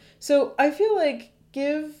 So I feel like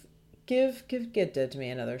give Get Dead to Me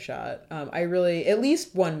another shot. I really, at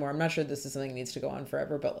least one more. I'm not sure this is something that needs to go on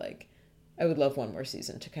forever, but like I would love one more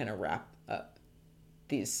season to kind of wrap up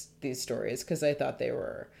these stories, because I thought they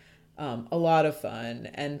were a lot of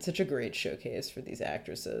fun and such a great showcase for these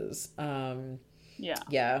actresses.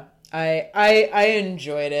 Yeah, I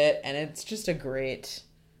enjoyed it, and it's just a great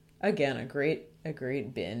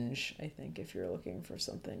binge, I think, if you're looking for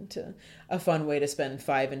a fun way to spend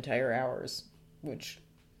 5 entire hours, which,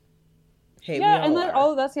 hey, Yeah, we all and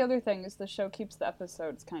are. that's the other thing, is the show keeps the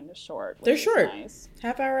episodes kind of short. They're which is short. Nice.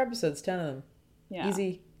 Half-hour episodes, 10 of them. Yeah.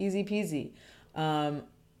 Easy peasy.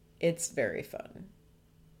 It's very fun.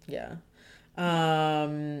 Yeah.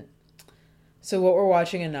 So what we're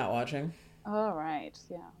watching and not watching? All right.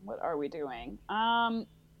 Yeah. What are we doing?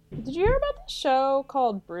 Did you hear about the show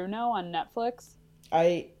called Bruno on Netflix?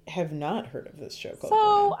 I have not heard of this show called So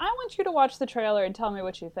Bruno. I want you to watch the trailer and tell me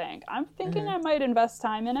what you think. I'm thinking I might invest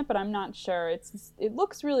time in it, but I'm not sure. It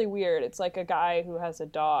looks really weird. It's like a guy who has a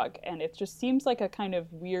dog, and it just seems like a kind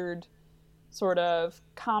of weird sort of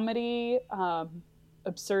comedy,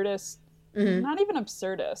 absurdist, not even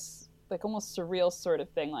absurdist, like almost surreal sort of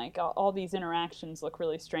thing. Like all these interactions look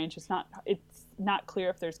really strange. It's not clear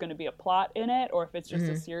if there's going to be a plot in it or if it's just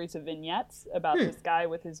a series of vignettes about this guy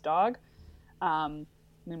with his dog,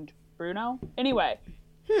 named Bruno. Anyway,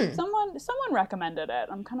 someone recommended it.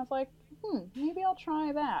 I'm kind of like, maybe I'll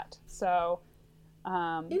try that. So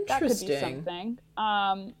that could be Interesting. something.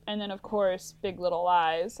 And then of course, Big Little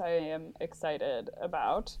Lies. I am excited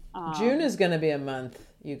about. June is going to be a month,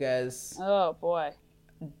 you guys. Oh boy.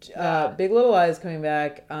 Big Little Lies coming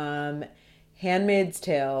back. Handmaid's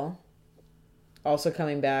Tale also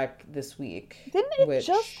coming back this week. Didn't it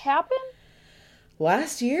just happen?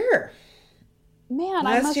 Last year? Man,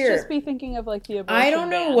 I Last must year. just be thinking of like the abortion I don't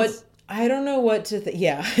know what to think.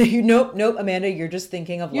 Yeah. Nope, Amanda, you're just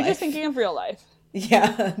thinking of life. You're just thinking of real life.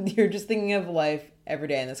 Yeah, you're just thinking of life every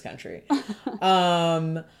day in this country.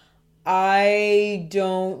 I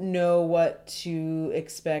don't know what to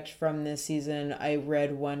expect from this season. I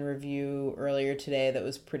read one review earlier today that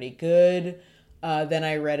was pretty good. Then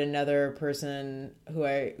I read another person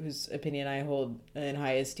whose opinion I hold in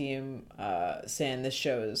high esteem, saying this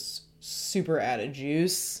show is super out of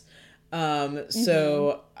juice.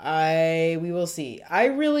 So we will see. I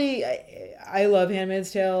love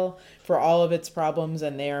Handmaid's Tale for all of its problems,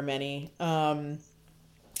 and they are many. I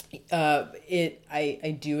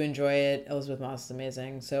do enjoy it. Elizabeth Moss is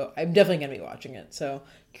amazing, so I'm definitely gonna be watching it. So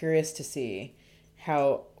curious to see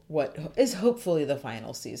what is hopefully the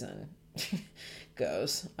final season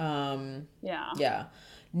goes. Yeah.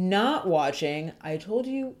 Not watching. I told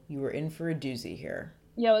you were in for a doozy here.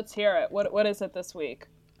 Yeah, let's hear it. What is it this week?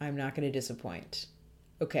 I'm not going to disappoint.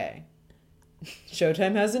 Okay.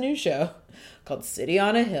 Showtime has a new show called City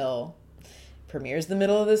on a Hill. Premieres the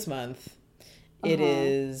middle of this month. It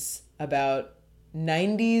is about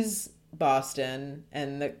 90s Boston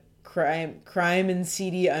and the crime and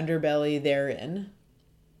seedy underbelly therein.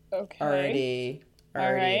 Okay.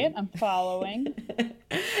 All right, I'm following.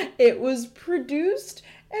 It was produced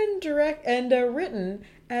and written,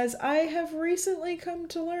 as I have recently come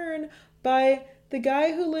to learn, by the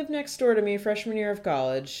guy who lived next door to me freshman year of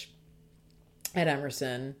college at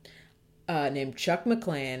Emerson, named Chuck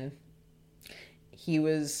McLean. He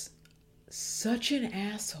was such an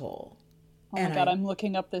asshole. Oh my And God, I I'm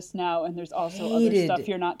looking up this now, and there's also other hated stuff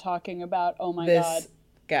you're not talking about. Oh my God. this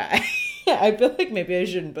guy. I feel like maybe I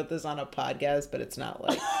shouldn't put this on a podcast, but it's not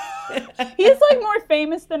like... He's like more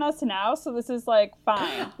famous than us now, so this is like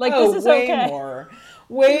fine. Like oh, this is way okay. more.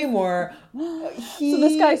 Way more. So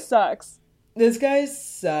this guy sucks. This guy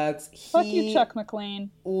sucks. Fuck you, Chuck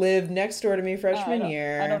McLean. Lived next door to me freshman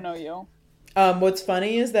year. I don't know you. What's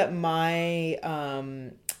funny is that my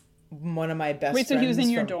one of my best friends. Wait, so he was in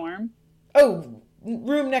your dorm? Oh,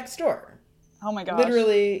 room next door. Oh my gosh.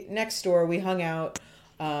 Literally next door. We hung out.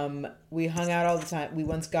 We hung out all the time. We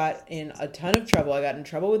once got in a ton of trouble. I got in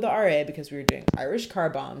trouble with the RA because we were doing Irish car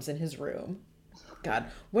bombs in his room. God,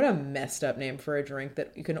 what a messed up name for a drink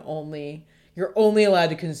that you're only allowed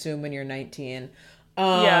to consume when you're 19.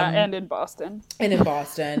 Yeah, and in Boston.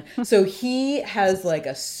 So he has like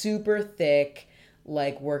a super thick,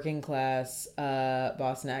 like working class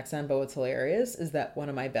Boston accent. But what's hilarious is that one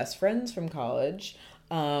of my best friends from college,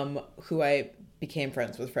 who I became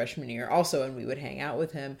friends with freshman year also, and we would hang out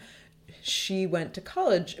with him. She went to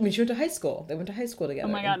college. I mean, she went to high school. They went to high school together.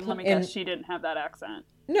 Oh my God, let me guess, she didn't have that accent.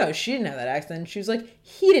 No, she didn't have that accent. She was like,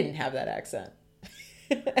 he didn't have that accent.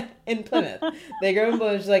 In Plymouth. They grew up in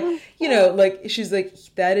Plymouth. She's like, she's like,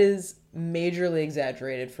 that is majorly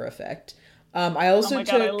exaggerated for effect. I also oh my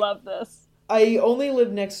God, I love this. I only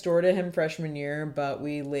lived next door to him freshman year, but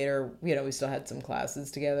we later, we still had some classes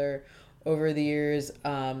together over the years.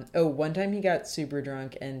 One time he got super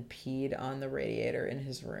drunk and peed on the radiator in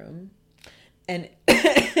his room. And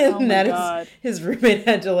his roommate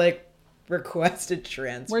had to like request a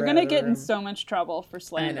transfer. We're going to get in so much trouble for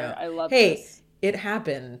slander. I love this. Hey, it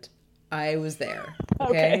happened. I was there.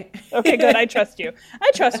 Okay? Okay, good. I trust you.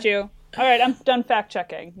 All right, I'm done fact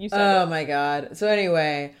checking. You said Oh my God. So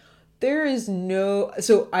anyway,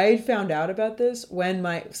 so I found out about this when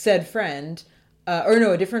my said friend,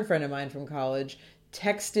 a different friend of mine from college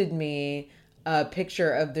texted me a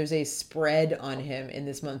picture of, there's a spread on him in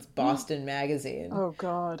this month's Boston magazine. Oh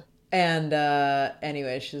God. And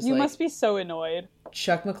anyway, she's like, you must be so annoyed.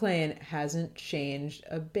 Chuck McLean hasn't changed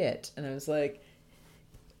a bit. And I was like,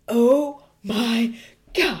 oh my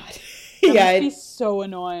God. That must be so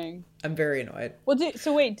annoying. I'm very annoyed. Well,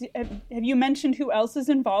 have you mentioned who else is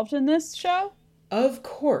involved in this show? Of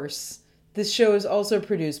course. This show is also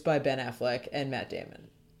produced by Ben Affleck and Matt Damon.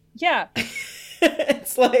 Yeah.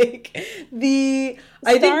 It's like I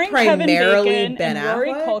think primarily Kevin Bacon Ben and Affleck.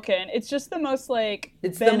 Rory Culkin. It's just the most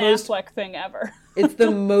Affleck thing ever. It's the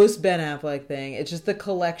most Ben Affleck thing. It's just the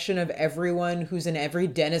collection of everyone who's in every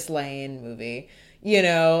Dennis Lane movie.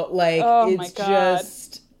 It's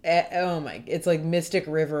just it's like Mystic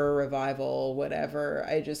River revival, whatever.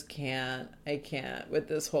 I can't with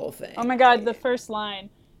this whole thing. Oh my God, the first line.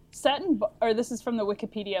 This is from the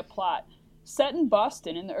Wikipedia plot. Set in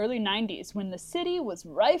Boston in the early 90s, when the city was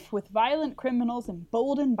rife with violent criminals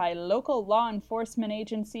emboldened by local law enforcement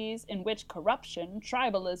agencies in which corruption,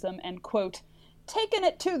 tribalism, and, quote, taking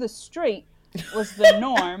it to the street was the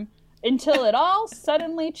norm until it all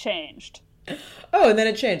suddenly changed. Oh, and then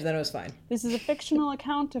it changed, then it was fine. This is a fictional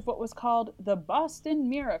account of what was called the Boston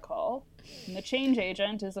Miracle, and the change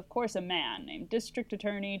agent is, of course, a man named District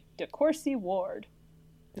Attorney DeCourcy Ward,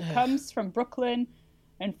 who comes from Brooklyn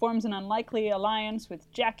and forms an unlikely alliance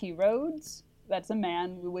with Jackie Rhodes. That's a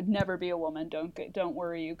man. We would never be a woman. Don't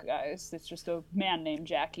worry, you guys. It's just a man named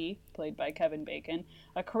Jackie, played by Kevin Bacon,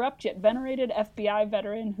 a corrupt yet venerated FBI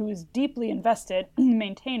veteran who is deeply invested in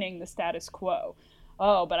maintaining the status quo.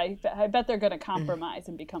 Oh, but I bet they're going to compromise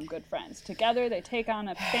and become good friends. Together, they take on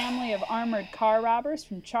a family of armored car robbers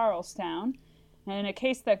from Charlestown, and in a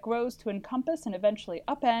case that grows to encompass and eventually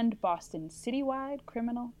upend Boston's citywide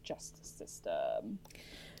criminal justice system.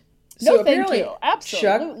 No, thank you.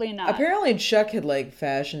 Absolutely not. Apparently, Chuck had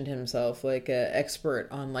fashioned himself like an expert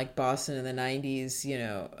on Boston in the 90s.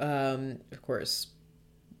 Of course,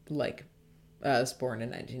 was born in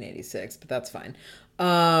 1986, but that's fine.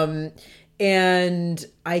 And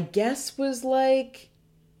I guess was so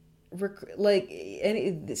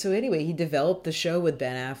anyway, he developed the show with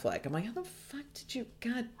Ben Affleck. I'm like, how the fuck did you?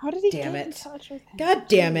 God, how did he damn get it! in touch with him? God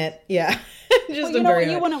damn it! Yeah, just you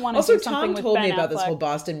wouldn't want to. Also, do something Tom with told Ben me about Affleck. this whole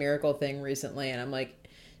Boston Miracle thing recently, and I'm like,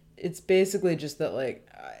 it's basically just that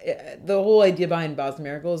the whole idea behind Boston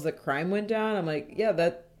Miracle is that crime went down. I'm like, yeah,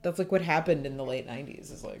 that's what happened in the late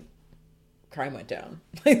 90s. Is crime went down.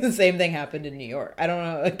 The same thing happened in New York. I don't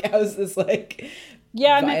know. How's this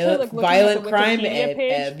Yeah, I'm actually looking violent at the crime Wikipedia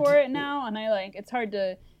page for it now, and it's hard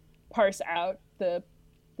to parse out the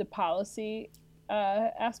policy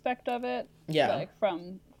aspect of it. Yeah.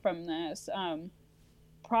 From this.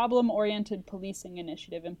 problem-oriented policing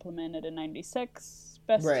initiative implemented in 96,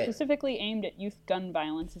 specifically aimed at youth gun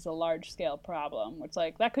violence as a large-scale problem. Which,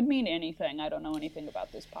 like, that could mean anything. I don't know anything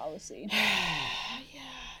about this policy.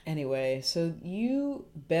 Anyway, so you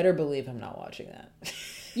better believe I'm not watching that.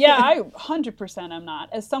 Yeah, I 100% am not.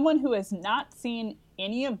 As someone who has not seen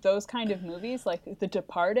any of those kind of movies, like The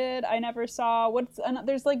Departed, I never saw.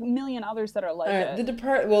 There's like a million others that are like it. The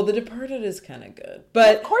Departed is kind of good,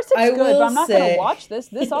 but of course it's good. But I'm not going to watch this.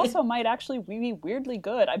 This also might actually be weirdly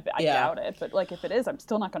good. I doubt it, but like if it is, I'm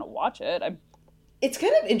still not going to watch it. It's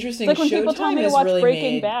kind of interesting. It's like when people tell me to watch really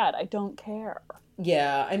Breaking Bad, I don't care.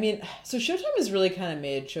 Yeah, I mean, so Showtime has really kind of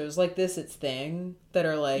made shows like this its thing that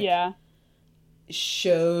are like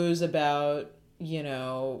shows about, you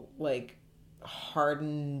know, like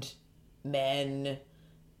hardened men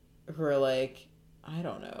who are like, I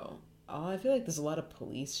don't know. I feel like there's a lot of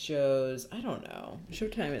police shows. I don't know.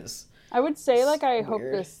 Showtime is I would say, like, I weird. hope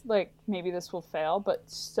this, like, maybe this will fail, but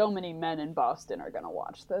so many men in Boston are going to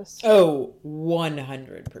watch this. Oh,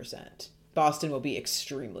 100%. Boston will be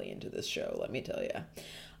extremely into this show, let me tell you.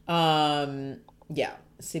 Yeah,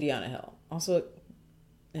 City on a Hill. Also,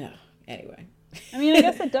 yeah, anyway. I mean, I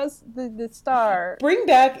guess it does, the star... Bring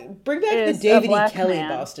back the David E. Kelly man.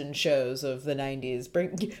 Boston shows of the 90s.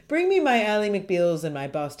 Bring me my Ally McBeals and my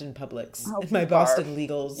Boston Publics, and my barf. Boston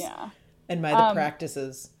Legals, and my The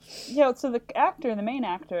Practices. Yeah, so the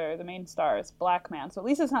main star is black man, so at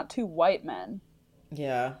least it's not two white men.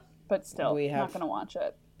 Yeah. But still, not gonna watch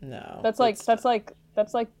it. No. That's like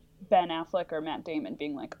Ben Affleck or Matt Damon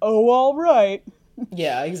being like, "Oh, all right."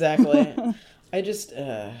 Yeah, exactly. I just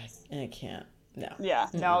I can't. No. Yeah,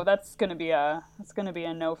 no, that's gonna be a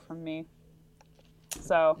no from me.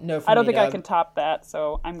 So no from I don't me, think I can top that.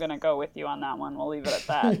 So I'm gonna go with you on that one. We'll leave it at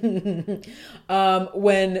that.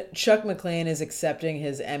 When Chuck McClane is accepting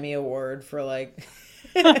his Emmy award for like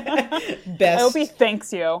best, I hope he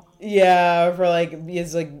thanks you. Yeah, for like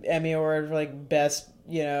his like Emmy award for like best,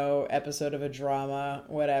 you know, episode of a drama,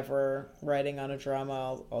 whatever. Writing on a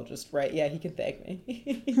drama, I'll just write. Yeah, he can thank me.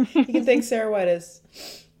 He can thank Sarah Whitus.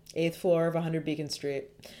 8th floor of 100 Beacon Street.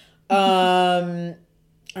 All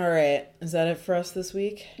right. Is that it for us this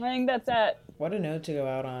week? I think that's it. What a note to go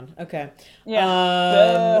out on. Okay.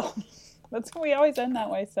 Yeah. We always end that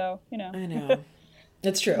way, so, you know. I know.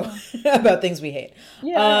 It's true. About things we hate.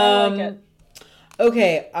 Yeah, I like it.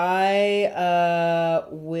 Okay.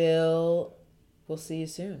 We'll see you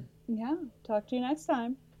soon. Yeah. Talk to you next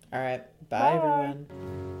time. All right. Bye. Everyone.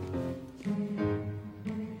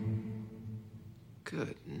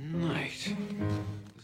 Good night.